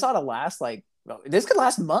 this ought to last this could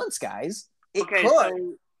last months, guys. It could.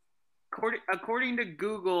 So, according to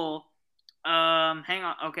Google, hang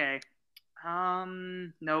on. Okay.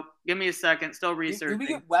 Nope. Give me a second. Still researching. Do we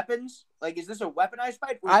get weapons? Like, is this a weaponized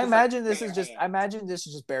fight? I imagine this is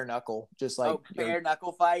just bare knuckle. Just like bare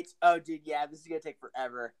knuckle fights. Oh, dude, yeah, this is gonna take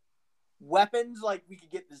forever. Weapons, like, we could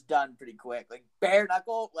get this done pretty quick. Like, bare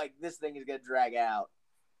knuckle, like, this thing is gonna drag out.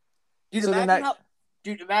 Dude, so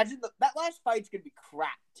imagine that last fight's gonna be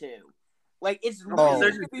crap too. Like, it's really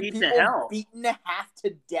gonna be people beaten half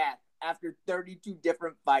to death after 32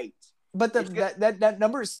 different fights. But that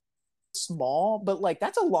number is small, but like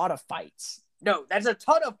that's a lot of fights. No, that's a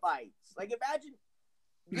ton of fights. Like, imagine.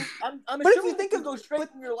 I'm but assuming if you go straight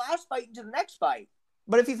from your last fight into the next fight.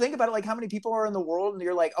 But if you think about it, like how many people are in the world, and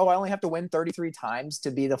you're like, oh, I only have to win 33 times to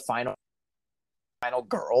be the final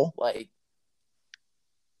girl, like.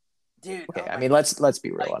 Dude, okay, I mean, let's be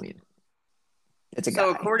real. I mean, it's a guy. So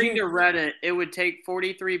according to Reddit, it would take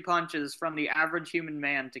 43 punches from the average human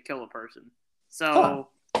man to kill a person. So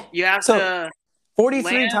you have to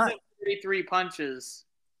 43 times. 43 punches,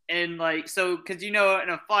 and like because in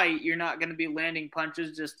a fight you're not going to be landing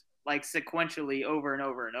punches just like sequentially over and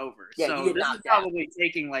over and over. Yeah, so this is probably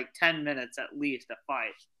taking like 10 minutes at least to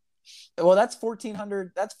fight. Well, that's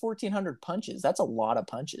 1,400. That's 1,400 punches. That's a lot of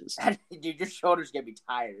punches, Dude, your shoulders get me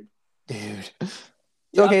tired. dude.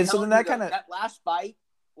 Dude, Okay, I'm so then telling that you, kind though, of. that last fight,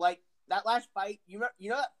 you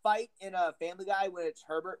know that fight in Family Guy when it's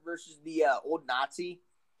Herbert versus the old Nazi,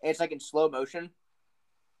 and it's like in slow motion.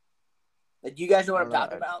 Like, do you guys know what I'm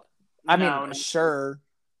talking about? I No, mean, no. sure.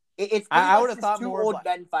 It's I pretty would much have just thought two more of old like,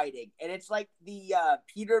 men fighting, and it's like the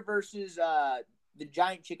Peter versus the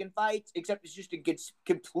giant chicken fights, except it's just a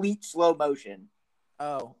complete slow motion.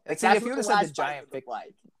 oh, Like, see, that's if you what would the have said the last fight giant would look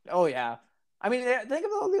like. oh yeah. I mean, think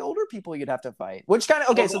of all the older people you'd have to fight. Which kind of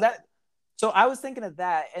okay, so I was thinking of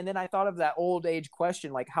that, and then I thought of that old age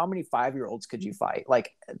question, like how many 5-year-olds could you fight?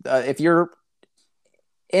 Like, if you're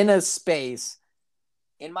in a space,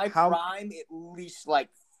 In my prime, at least like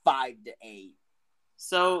 5 to 8.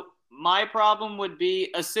 So my problem would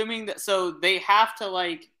be assuming that so they have to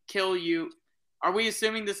like kill you. Are we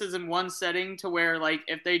assuming this is in one setting to where like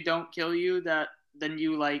if they don't kill you that then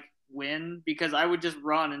you like win? Because I would just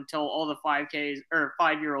run until all the 5Ks or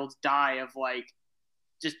 5-year-olds die of like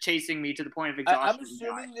just chasing me to the point of exhaustion. I'm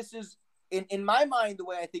assuming this is in my mind. The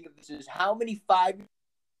way I think of this is how many 5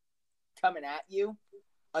 coming at you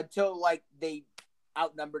until like they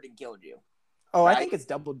outnumbered and killed you. oh, right? I think it's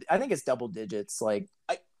double digits. Like,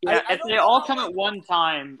 Yeah, I if don't they know all how come many- at one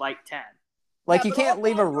time, like 10. like Yeah, you but can't all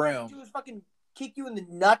leave a Paul George room. do is fucking kick you in the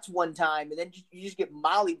nuts one time, and then you just get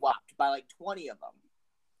mollywopped by like 20 of them.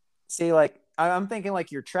 See, like I'm thinking,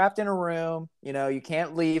 like you're trapped in a room. You know, you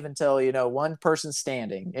can't leave until one person's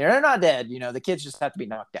standing. They're not dead. The kids just have to be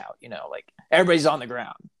knocked out. Like everybody's on the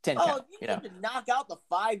ground. 10 count. If you need to knock out the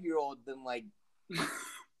 5-year-old, then like.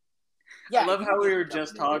 I love you how can we get were double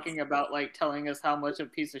just digits. talking about like telling us how much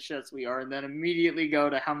of piece of shits we are, and then immediately go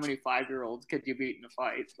to how many 5-year-olds could you beat in a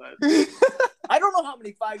fight. But I don't know how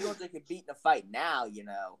many 5-year-olds I could beat in a fight now.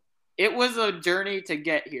 it was a journey to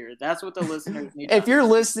get here. That's what the listeners need. If you're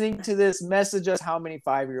listening to this, message us how many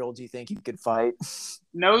 5-year-olds you think you could fight.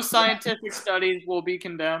 No scientific studies will be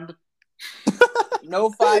condemned.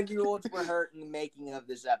 No 5-year-olds were hurt in the making of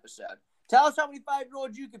this episode. Tell us how many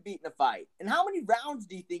 5-year-olds you could beat in a fight. And how many rounds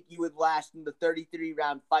do you think you would last in the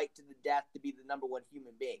 33-round fight to the death to be the number one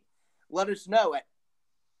human being? Let us know at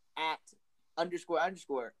 __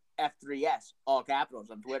 F3S, all capitals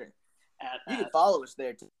on Twitter. You can follow us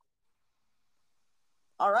there too.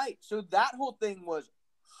 All right, so that whole thing was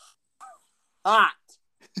hot.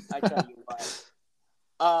 I tell you what.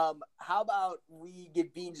 How about we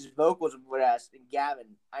give Beans' vocals a rest? And Gavin,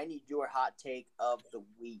 I need your hot take of the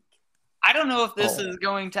week. I don't know if this is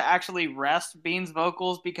going to actually rest Beans'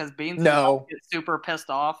 vocals because Beans is No. get super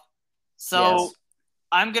pissed off. So Yes.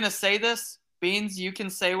 I'm going to say this. Beans, you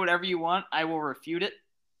can say whatever you want. I will refute it.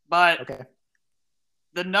 But Okay.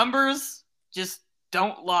 the numbers just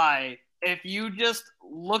don't lie. If you just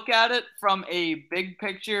look at it from a big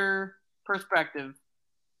picture perspective,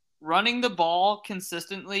 running the ball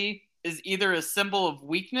consistently is either a symbol of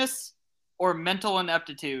weakness or mental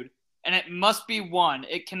ineptitude. And it must be one.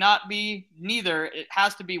 It cannot be neither. It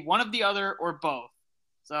has to be one of the other or both.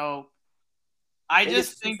 So I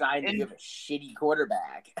just think you have a shitty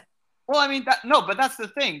quarterback. Well, I mean, but that's the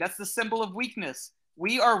thing. That's the symbol of weakness.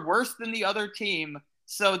 We are worse than the other team.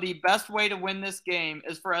 So the best way to win this game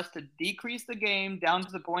is for us to decrease the game down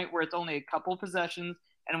to the point where it's only a couple possessions,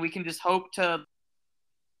 and we can just hope to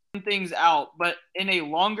win things out. But in a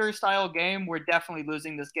longer style game, we're definitely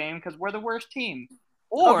losing this game because we're the worst team.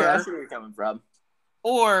 Or I see where you're coming from.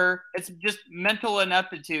 Or it's just mental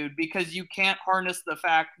ineptitude because you can't harness the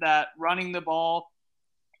fact that running the ball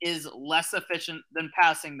is less efficient than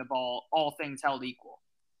passing the ball, all things held equal.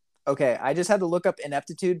 Okay, I just had to look up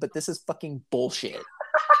ineptitude, but this is fucking bullshit.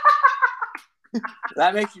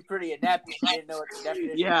 That makes you pretty inept if you didn't know what the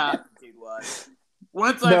definition of ineptitude was.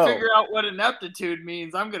 Once I figure out what ineptitude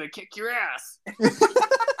means, I'm going to kick your ass.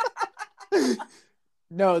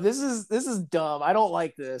 No, this is dumb. I don't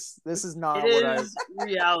like this. This is not it what is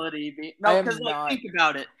reality. I because am not. think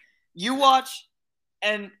about it. You watch,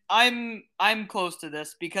 and I'm close to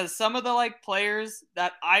this because some of the like players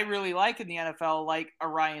that I really like in the NFL, like a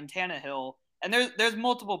Ryan Tannehill, and there's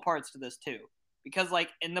multiple parts to this too. Because like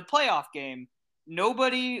in the playoff game,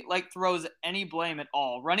 nobody like throws any blame at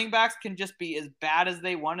all. Running backs can just be as bad as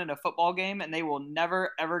they want in a football game, and they will never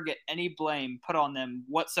ever get any blame put on them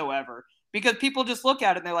whatsoever. Because people just look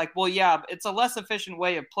at it and they're like, well, yeah, it's a less efficient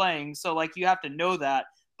way of playing. So like you have to know that,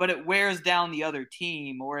 but it wears down the other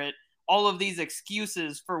team, or all of these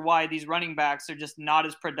excuses for why these running backs are just not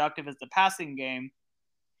as productive as the passing game.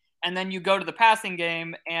 And then you go to the passing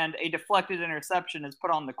game and a deflected interception is put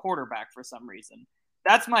on the quarterback for some reason.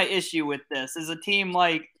 That's my issue with this. Is a team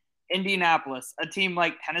like Indianapolis, a team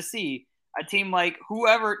like Tennessee, a team like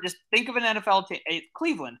whoever, just think of an NFL team,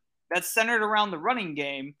 Cleveland, that's centered around the running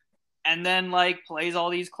game and then like plays all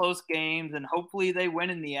these close games and hopefully they win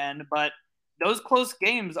in the end. But those close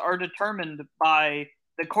games are determined by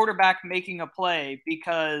the quarterback making a play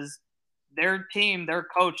because their team, their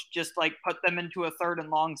coach just like put them into a 3rd and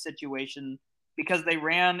long situation because they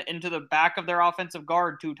ran into the back of their offensive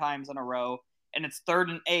guard 2 times in a row and it's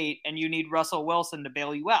 3rd and 8 and you need Russell Wilson to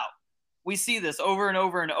bail you out. We see this over and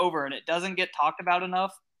over and over and it doesn't get talked about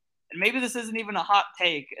enough. And maybe this isn't even a hot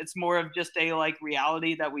take. It's more of just a like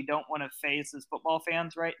reality that we don't want to face as football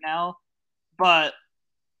fans right now. But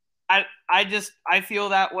I feel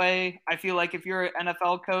that way. I feel like if you're an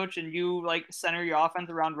NFL coach and you like center your offense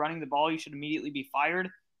around running the ball, you should immediately be fired.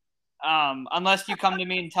 Unless you come to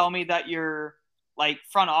me and tell me that your like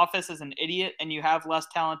front office is an idiot and you have less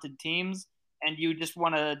talented teams and you just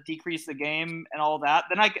want to decrease the game and all that,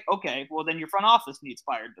 then okay, well then your front office needs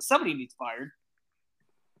fired, but somebody needs fired.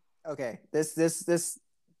 Okay, this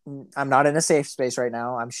I'm not in a safe space right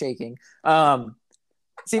now. I'm shaking.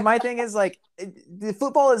 See, my thing is like the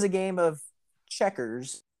football is a game of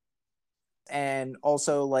checkers and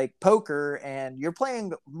also like poker, and you're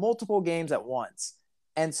playing multiple games at once.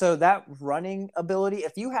 And so that running ability,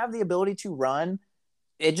 if you have the ability to run,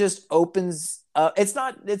 it just opens it's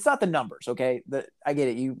not the numbers, okay? I get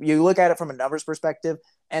it. You look at it from a numbers perspective,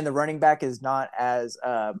 and the running back is not as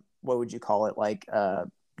what would you call it? Like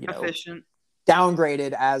efficient,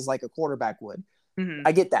 downgraded as like a quarterback would. Mm-hmm.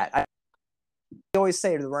 I get that. I always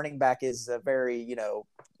say the running back is a very,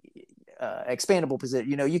 expandable position.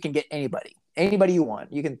 You can get anybody you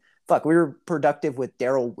want. You can we were productive with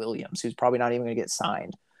Darrell Williams, who's probably not even going to get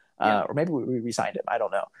signed. Or maybe we re-signed him. I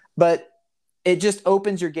don't know. But it just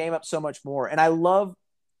opens your game up so much more. And I love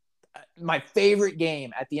my favorite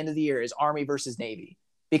game at the end of the year is Army versus Navy,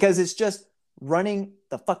 because it's just run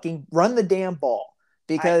the damn ball,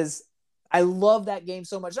 because I love that game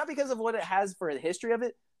so much. Not because of what it has for the history of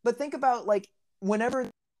it, but think about like whenever they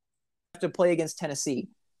have to play against Tennessee,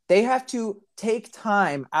 they have to take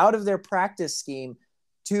time out of their practice scheme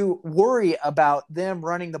to worry about them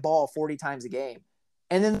running the ball 40 times a game.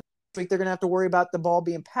 And then they're going to have to worry about the ball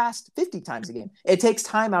being passed 50 times a game. It takes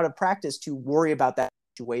time out of practice to worry about that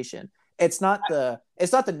situation. It's not the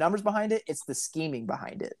numbers behind it. It's the scheming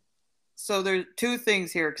behind it. So there's 2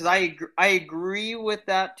 things here, because I agree with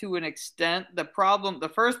that to an extent.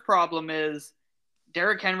 The first problem is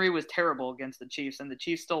Derrick Henry was terrible against the Chiefs, and the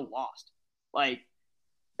Chiefs still lost. Like,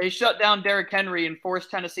 they shut down Derrick Henry and forced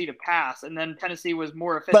Tennessee to pass, and then Tennessee was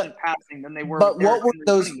more efficient passing than they were. But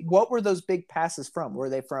what were those big passes from? Were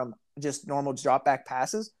they from just normal drop back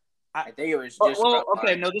passes? I think it was just. Well,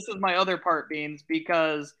 okay, no, this is my other part, Beans,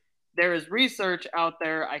 because there is research out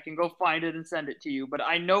there. I can go find it and send it to you, but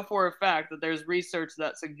I know for a fact that there's research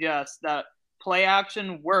that suggests that play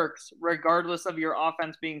action works regardless of your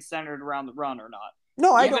offense being centered around the run or not.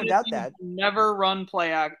 No, I don't doubt that.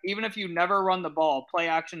 Even if you never run the ball, play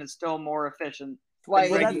action is still more efficient. That's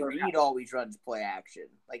why Andy Reid always runs play action.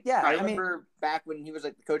 Like, yeah, I remember back when he was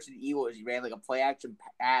like the coach of the Eagles, he ran like a play action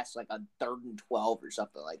pass like on 3rd and 12 or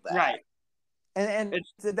something like that. Right. And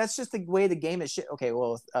that's just the way the game is. Okay,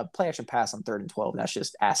 well, a play action pass on 3rd and 12, that's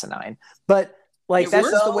just asinine. But like that's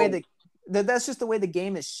just the way that's just the way the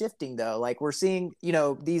game is shifting, though. Like we're seeing,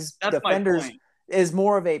 these defenders is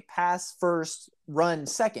more of a pass first, run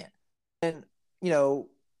second, and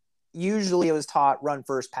usually it was taught run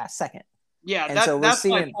first, pass second. Yeah, that's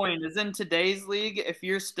my point. Is in today's league, if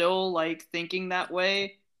you're still like thinking that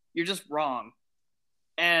way, you're just wrong.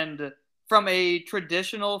 And from a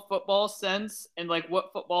traditional football sense, and like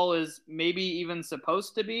what football is maybe even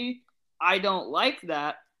supposed to be, I don't like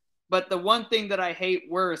that. But the one thing that I hate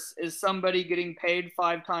worse is somebody getting paid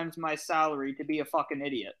 5 times my salary to be a fucking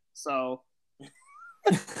idiot. So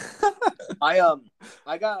I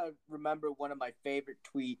gotta remember one of my favorite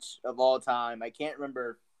tweets of all time. I can't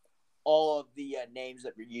remember all of the names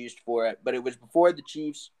that were used for it, but it was before the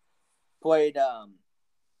Chiefs played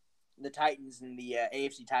the Titans in the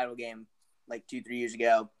AFC title game like 2-3 years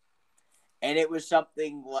ago, and it was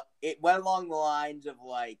something. It went along the lines of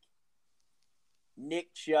like,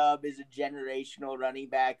 Nick Chubb is a generational running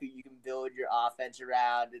back who you can build your offense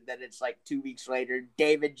around, and then it's like 2 weeks later,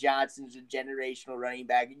 David Johnson's a generational running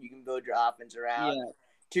back and you can build your offense around. Yeah.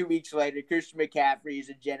 2 weeks later, Christian McCaffrey is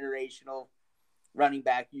a generational running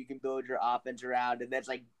back you can build your offense around, and that's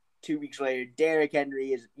like 2 weeks later, Derrick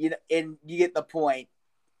Henry is, and you get the point.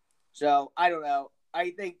 So I don't know.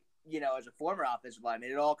 I think, as a former offensive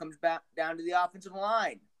lineman, it all comes back down to the offensive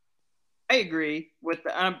line. I agree with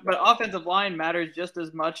that, but offensive line matters just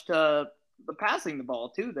as much to the passing the ball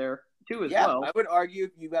too as Yeah, well. I would argue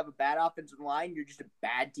if you have a bad offensive line, you're just a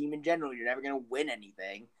bad team in general. You're never going to win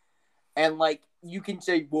anything. And, like, you can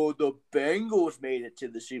say, well, the Bengals made it to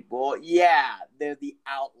the Super Bowl. Yeah, they're the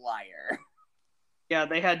outlier. Yeah,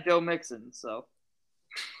 they had Joe Mixon, so.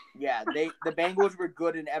 Yeah, the Bengals were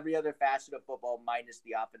good in every other facet of football minus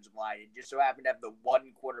the offensive line. It just so happened to have the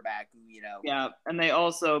one quarterback who, Yeah, and they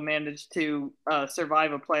also managed to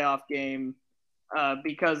survive a playoff game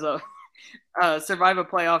because of survive a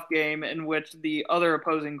playoff game in which the other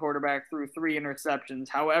opposing quarterback threw 3 interceptions.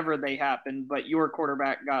 However, they happened, but your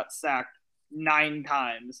quarterback got sacked 9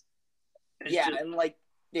 times. And like,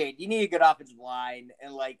 dude, you need a good offensive line,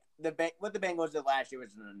 and like what the Bengals did last year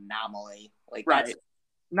was an anomaly. Like, right,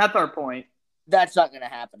 that's our point. That's not going to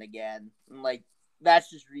happen again. And like, that's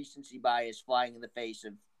just recency bias flying in the face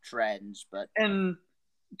of trends. But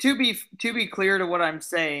to be clear to what I'm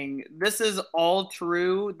saying, this is all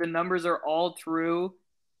true. The numbers are all true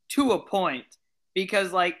to a point,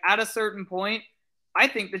 because like at a certain point, I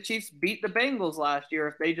think the Chiefs beat the Bengals last year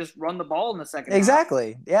if they just run the ball in the second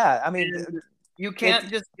exactly. half. Yeah, I mean, and you can't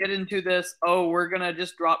just get into this, oh, we're gonna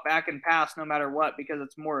just drop back and pass no matter what because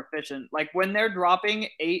it's more efficient. Like when they're dropping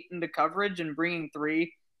 8 into coverage and bringing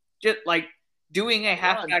 3, just like doing a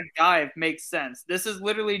halfback dive makes sense. This is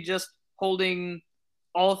literally just holding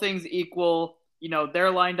all things equal.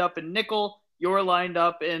 They're lined up in nickel, you're lined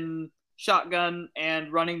up in shotgun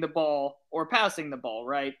and running the ball or passing the ball,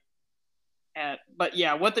 right? But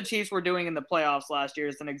yeah, what the Chiefs were doing in the playoffs last year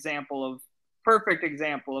is an perfect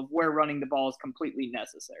example of where running the ball is completely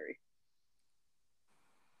necessary.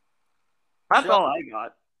 That's all I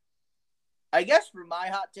got. I guess for my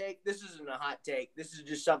hot take, this isn't a hot take. This is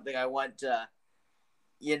just something I want to,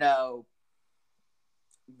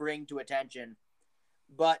 bring to attention.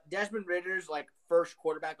 But Desmond Ritter's like first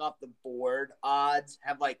quarterback off the board odds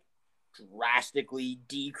have like drastically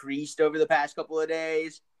decreased over the past couple of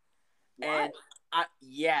days. What? And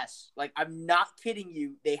yes, like I'm not kidding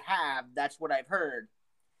you. They have. That's what I've heard.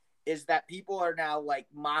 Is that people are now like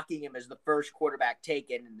mocking him as the first quarterback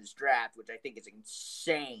taken in this draft, which I think is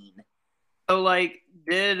insane. So like,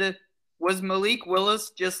 was Malik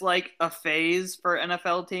Willis just like a phase for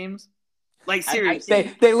NFL teams? Like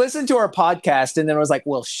seriously, they listened to our podcast and then was like,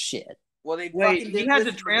 well, shit. Well, they he had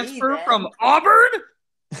to transfer from Auburn.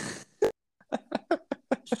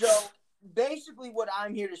 So basically, what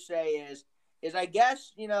I'm here to say is I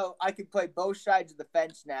guess I could play both sides of the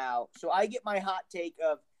fence now. So I get my hot take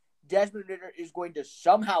of Desmond Ridder is going to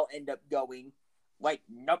somehow end up going like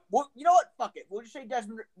what? You know what? Fuck it. We'll just say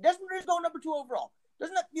Desmond Ridder is going number 2 overall.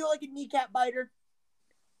 Doesn't that feel like a kneecap biter?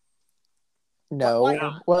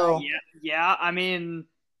 No. Well, yeah. I mean,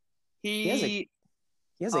 he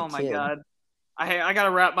has a oh kid. My god, I gotta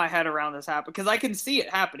wrap my head around this happen because I can see it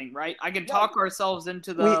happening. Right, I can talk ourselves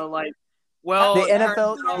into the the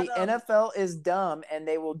NFL is dumb and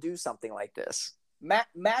they will do something like this.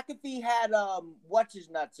 McAfee had what's his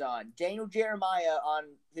nuts on Daniel Jeremiah on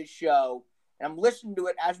his show, and I'm listening to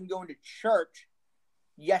it as I'm going to church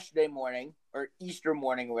yesterday morning or Easter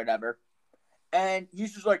morning or whatever, and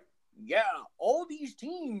he's just like, yeah, all these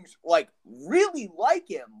teams like really like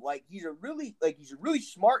him. Like he's a really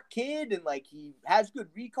smart kid, and like he has good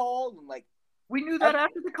recall, and like we knew that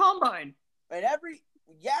after the combine. And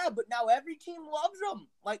but now every team loves him.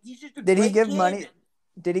 Like he's just a Did he give kid. money?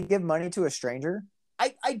 Did he give money to a stranger?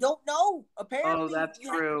 I don't know. Apparently, that's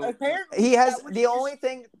true. Apparently, he has the only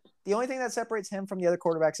thing that separates him from the other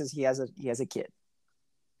quarterbacks is he has a kid.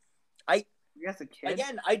 He has a kid.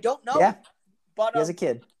 Again, I don't know. Yeah, but he has a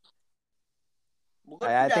kid.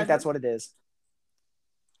 I think that's what it is.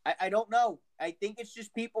 I don't know. I think it's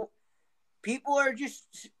just people are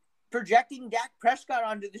just projecting Dak Prescott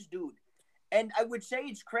onto this dude. And I would say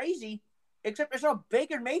it's crazy, except I saw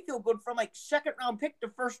Baker Mayfield go from like 2nd round pick to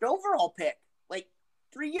 1st overall pick like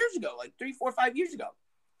 3 years ago, like 3, 4, 5 years ago.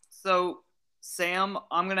 So, Sam,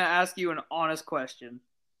 I'm going to ask you an honest question.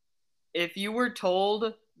 If you were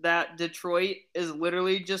told that Detroit is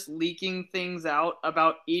literally just leaking things out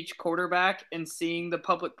about each quarterback and seeing the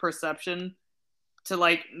public perception to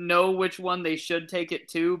like know which one they should take it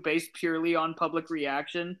to based purely on public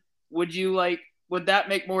reaction, would that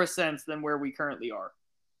make more sense than where we currently are?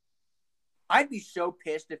 I'd be so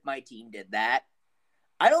pissed if my team did that.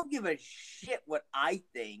 I don't give a shit what I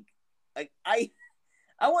think. Like I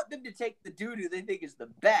want them to take the dude who they think is the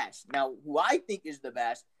best. Now, who I think is the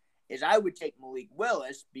best is I would take Malik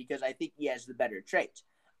Willis because I think he has the better traits.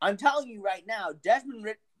 I'm telling you right now, Desmond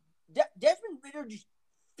Ridder just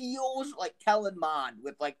feels like Kellen Mond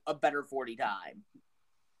with like a better 40 time.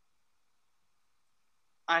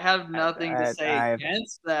 I have nothing to say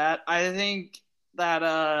against that. I think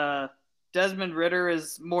that Desmond Ridder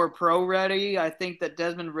is more pro ready. I think that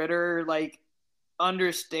Desmond Ridder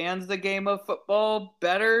understands the game of football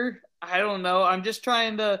better. I don't know. I'm just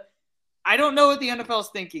trying to. I don't know what the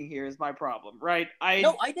NFL's thinking here is my problem, right?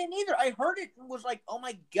 No, I didn't either. I heard it and was like, oh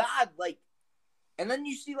my God, and then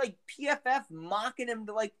you see PFF mocking him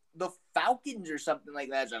to the Falcons or something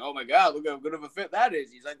like that. It's like, oh my God, look how good of a fit that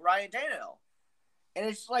is. He's like Ryan Tannehill. And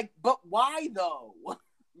it's like, but why though?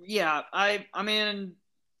 Yeah, I mean,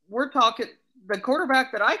 we're talking the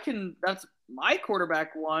quarterback that's my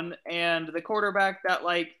quarterback one, and the quarterback that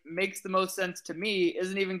makes the most sense to me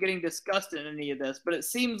isn't even getting discussed in any of this. But it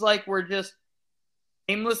seems like we're just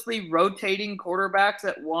aimlessly rotating quarterbacks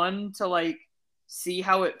at one to see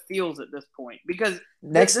how it feels at this point. Because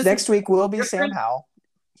next week will be Sam Howell.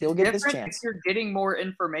 He'll get his chance. You're getting more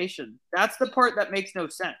information. That's the part that makes no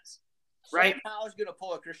sense, right? Sam Howell's gonna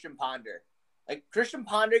pull a Christian Ponder. Christian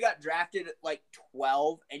Ponder got drafted at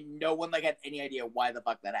 12, and no one had any idea why the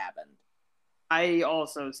fuck that happened. I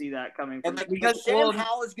also see that coming from because Sam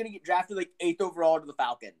Howell is going to get drafted 8th overall to the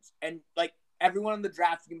Falcons, and everyone in the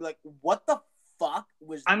draft is going to be like, "What the fuck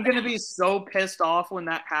was?" I'm going to be so pissed off when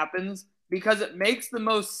that happens because it makes the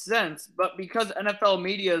most sense, but because NFL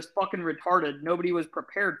media is fucking retarded, nobody was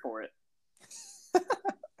prepared for it.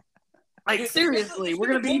 Seriously, we're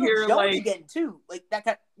going to be here again too. That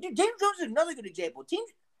guy, James Jones is another good example. Teams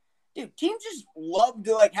just love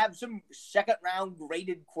to have some second round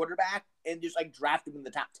graded quarterback and just draft him in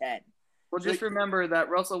the top 10. Well, just remember that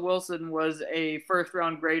Russell Wilson was a first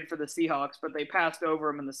round grade for the Seahawks, but they passed over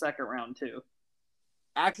him in the second round too.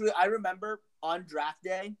 Actually, I remember on draft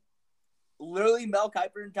day, literally Mel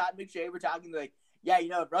Kiper and Todd McShay were talking yeah,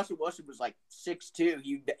 if Russell Wilson was 6'2",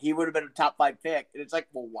 he would have been a top 5 pick. And it's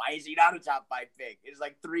well, why is he not a top 5 pick? Is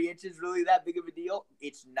 3 inches really that big of a deal?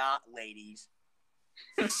 It's not, ladies.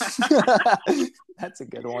 That's a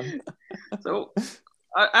good one. So,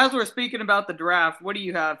 as we're speaking about the draft, what do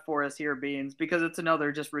you have for us here, Beans? Because it's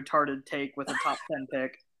another just retarded take with a top 10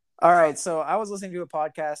 pick. All right, so I was listening to a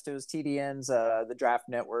podcast. It was TDN's the Draft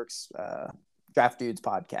Network's Draft Dudes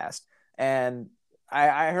podcast, and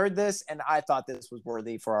I heard this, and I thought this was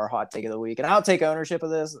worthy for our hot take of the week. And I'll take ownership of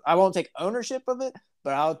this. I won't take ownership of it,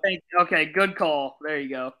 but Okay, good call. There you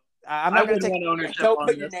go. I'm not going to take ownership. Don't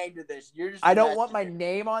put your name to this. I don't want my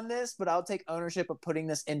name on this, but I'll take ownership of putting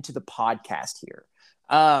this into the podcast here.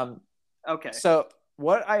 Okay. So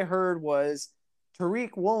what I heard was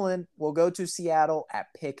Tariq Woolen will go to Seattle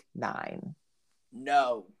at pick 9.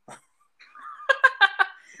 No.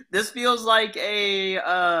 This feels like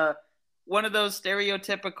a one of those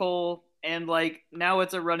stereotypical and now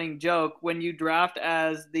it's a running joke when you draft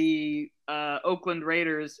as the Oakland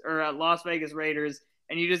Raiders or Las Vegas Raiders.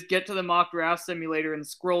 And you just get to the mock draft simulator and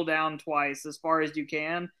scroll down twice as far as you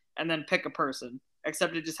can and then pick a person,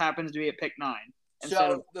 except it just happens to be at pick 9.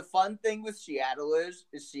 So the fun thing with Seattle is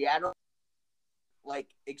Seattle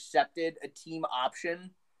accepted a team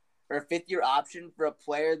option or a 5th-year option for a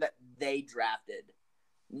player that they drafted.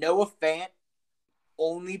 Noah Fant,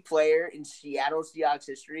 only player in Seattle Seahawks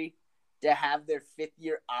history to have their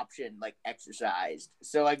 5th-year option exercised.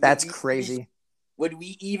 So that's crazy. Would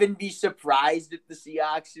we even be surprised if the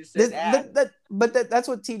Seahawks just said that? That's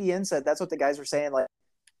what TDN said. That's what the guys were saying.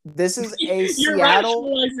 This is a Your Seattle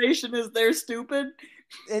rationalization is they're stupid.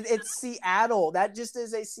 It's Seattle. That just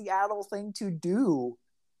is a Seattle thing to do.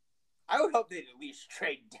 I would hope they'd at least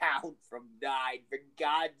trade down from 9, for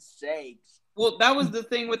God's sakes. Well, that was the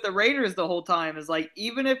thing with the Raiders the whole time is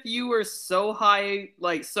even if you were so high,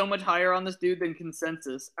 so much higher on this dude than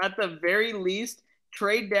consensus, at the very least,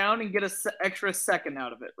 trade down and get an extra second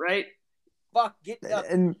out of it, right? Fuck, get a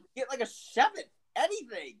 7th,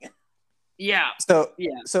 anything. Yeah. So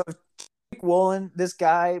Woolen, this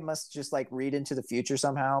guy must just read into the future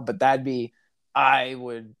somehow, but I get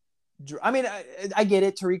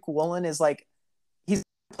it. Tariq Woolen is he's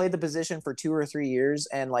played the position for 2 or 3 years,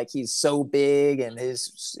 and he's so big, and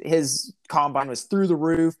his combine was through the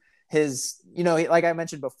roof. His, like I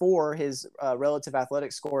mentioned before, his relative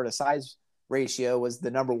athletic score to size ratio was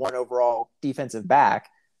the number 1 overall defensive back,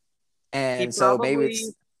 and so maybe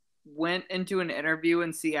it's went into an interview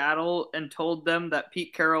in Seattle and told them that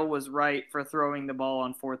Pete Carroll was right for throwing the ball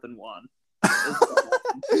on 4th and 1.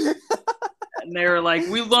 And they were like,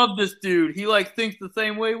 "We love this dude. He thinks the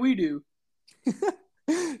same way we do."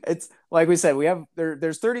 It's like we said,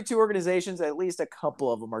 there's 32 organizations. At least a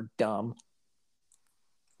couple of them are dumb.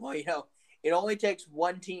 Well, it only takes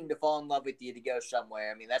one team to fall in love with you to go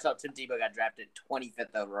somewhere. I mean, that's how Tim Tebow got drafted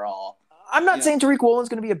 25th overall. I'm not saying Tariq Woolen's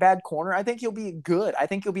going to be a bad corner. I think he'll be good. I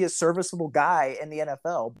think he'll be a serviceable guy in the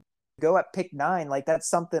NFL. Go at pick 9. Like, that's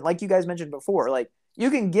something, like you guys mentioned before. Like, you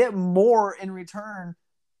can get more in return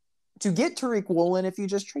to get Tariq Woolen if you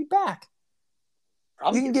just trade back.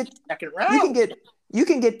 Probably you can get second round. You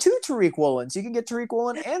can get 2 Tariq Woolens. You can get Tariq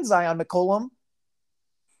Woolen and Zion McCollum.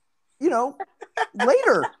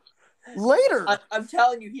 Later. I'm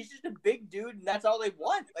telling you, he's just a big dude, and that's all they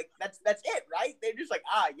want. Like, that's it, right? They're just like,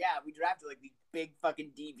 we drafted like these big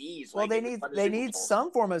fucking DBs. Well, like, they need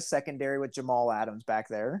some form of secondary with Jamal Adams back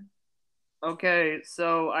there. Okay,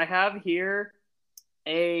 so I have here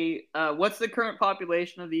what's the current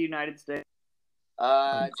population of the United States?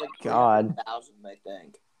 It's like 300,000, I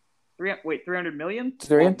think. 300 million?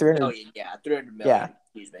 300 million, yeah, 300 million. Yeah.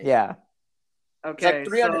 Excuse me. Yeah. Okay, it's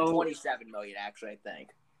like 327 million, actually, I think.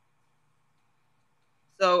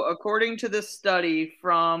 So, according to this study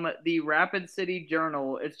from the Rapid City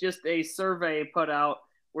Journal, it's just a survey put out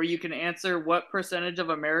where you can answer what percentage of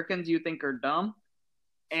Americans you think are dumb.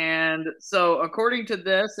 And so, according to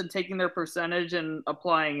this and taking their percentage and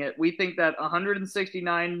applying it, we think that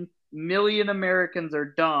 169 million Americans are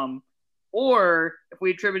dumb. Or if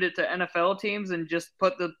we attribute it to NFL teams and just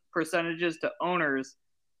put the percentages to owners,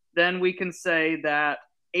 then we can say that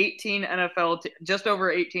just over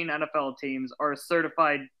 18 NFL teams are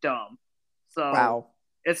certified dumb. So wow.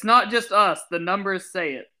 It's not just us. The numbers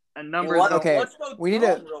say it. And numbers. Okay. Let's go through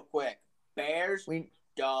them real quick. Bears,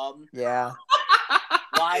 dumb. Yeah.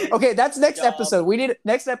 Lions, okay, that's next dumb. episode. We need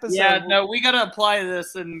next episode. Yeah, no, we gotta apply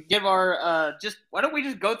this and give our why don't we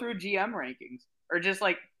just go through GM rankings or just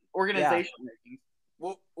like organization rankings?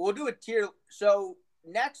 We'll do a tier. So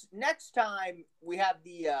next time we have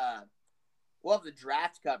we'll have the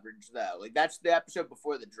draft coverage though. Like, that's the episode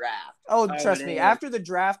before the draft. Oh, trust me. After the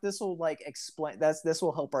draft, this will explain. This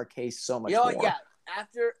will help our case so much more. Yeah.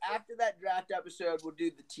 After that draft episode, we'll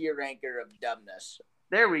do the tier ranker of dumbness.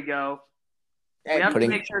 There we go. We have to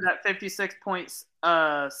make sure that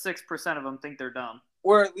 56.6% of them think they're dumb.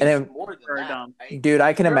 Or at least more than that. Dumb. Right? Dude,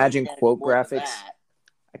 I can imagine quote graphics.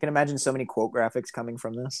 I can imagine so many quote graphics coming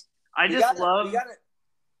from this. I love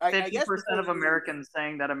 50% of Americans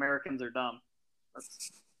saying that Americans are dumb.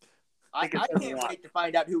 I can't wait to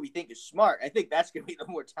find out who we think is smart. I think that's going to be the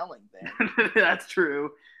more telling thing. That's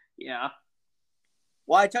true. Yeah.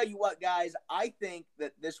 Well, I tell you what, guys, I think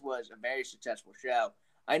that this was a very successful show.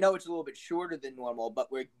 I know it's a little bit shorter than normal,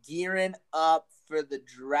 but we're gearing up for the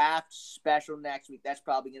draft special next week. That's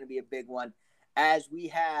probably going to be a big one, as we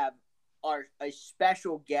have a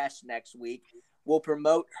special guest next week. We'll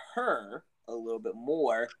promote her a little bit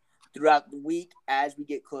more throughout the week as we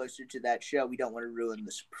get closer to that show. We don't want to ruin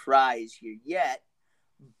the surprise here yet,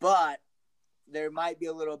 but there might be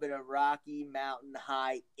a little bit of Rocky Mountain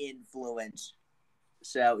High influence.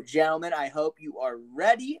 So, gentlemen, I hope you are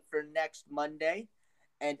ready for next Monday.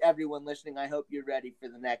 And everyone listening, I hope you're ready for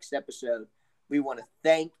the next episode. We want to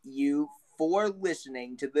thank you for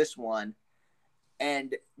listening to this one.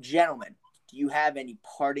 And, gentlemen, do you have any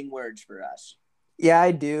parting words for us? Yeah,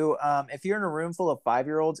 I do. If you're in a room full of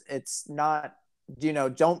 5-year-olds, it's not,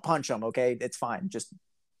 don't punch them, okay? It's fine. Just,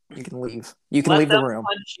 you can leave. You can leave the room.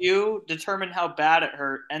 Punch you, determine how bad it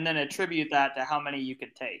hurt, and then attribute that to how many you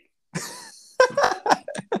could take.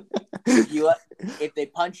 If they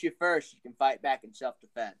punch you first, you can fight back in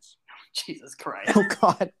self-defense. Jesus Christ. Oh,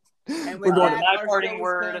 God. And with that parting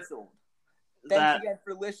word. Thanks again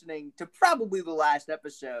for listening to probably the last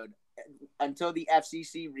episode until the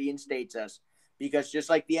FCC reinstates us. Because just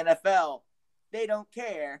like the NFL, they don't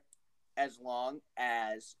care as long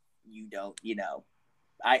as you don't,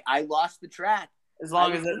 I lost the track. As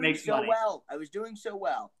long as it makes so money. Well. I was doing so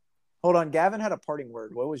well. Hold on. Gavin had a parting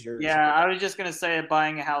word. What was yours? Yeah, I was just going to say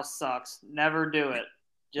buying a house sucks. Never do it.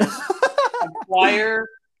 Just acquire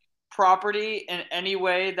property in any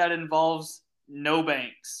way that involves no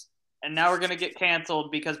banks. And now we're going to get canceled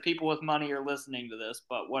because people with money are listening to this,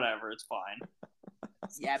 but whatever, it's fine.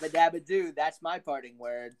 Yabba dabba do. That's my parting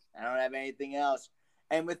word. I don't have anything else.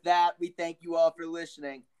 And with that, we thank you all for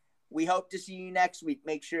listening. We hope to see you next week.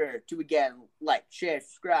 Make sure to, again, like, share,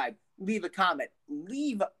 subscribe, leave a comment.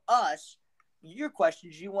 Leave us your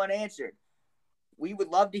questions you want answered. We would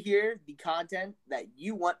love to hear the content that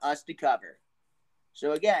you want us to cover.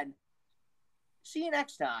 So, again, see you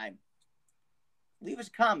next time. Leave us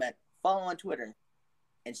a comment, follow on Twitter,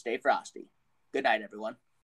 and stay frosty. Good night, everyone.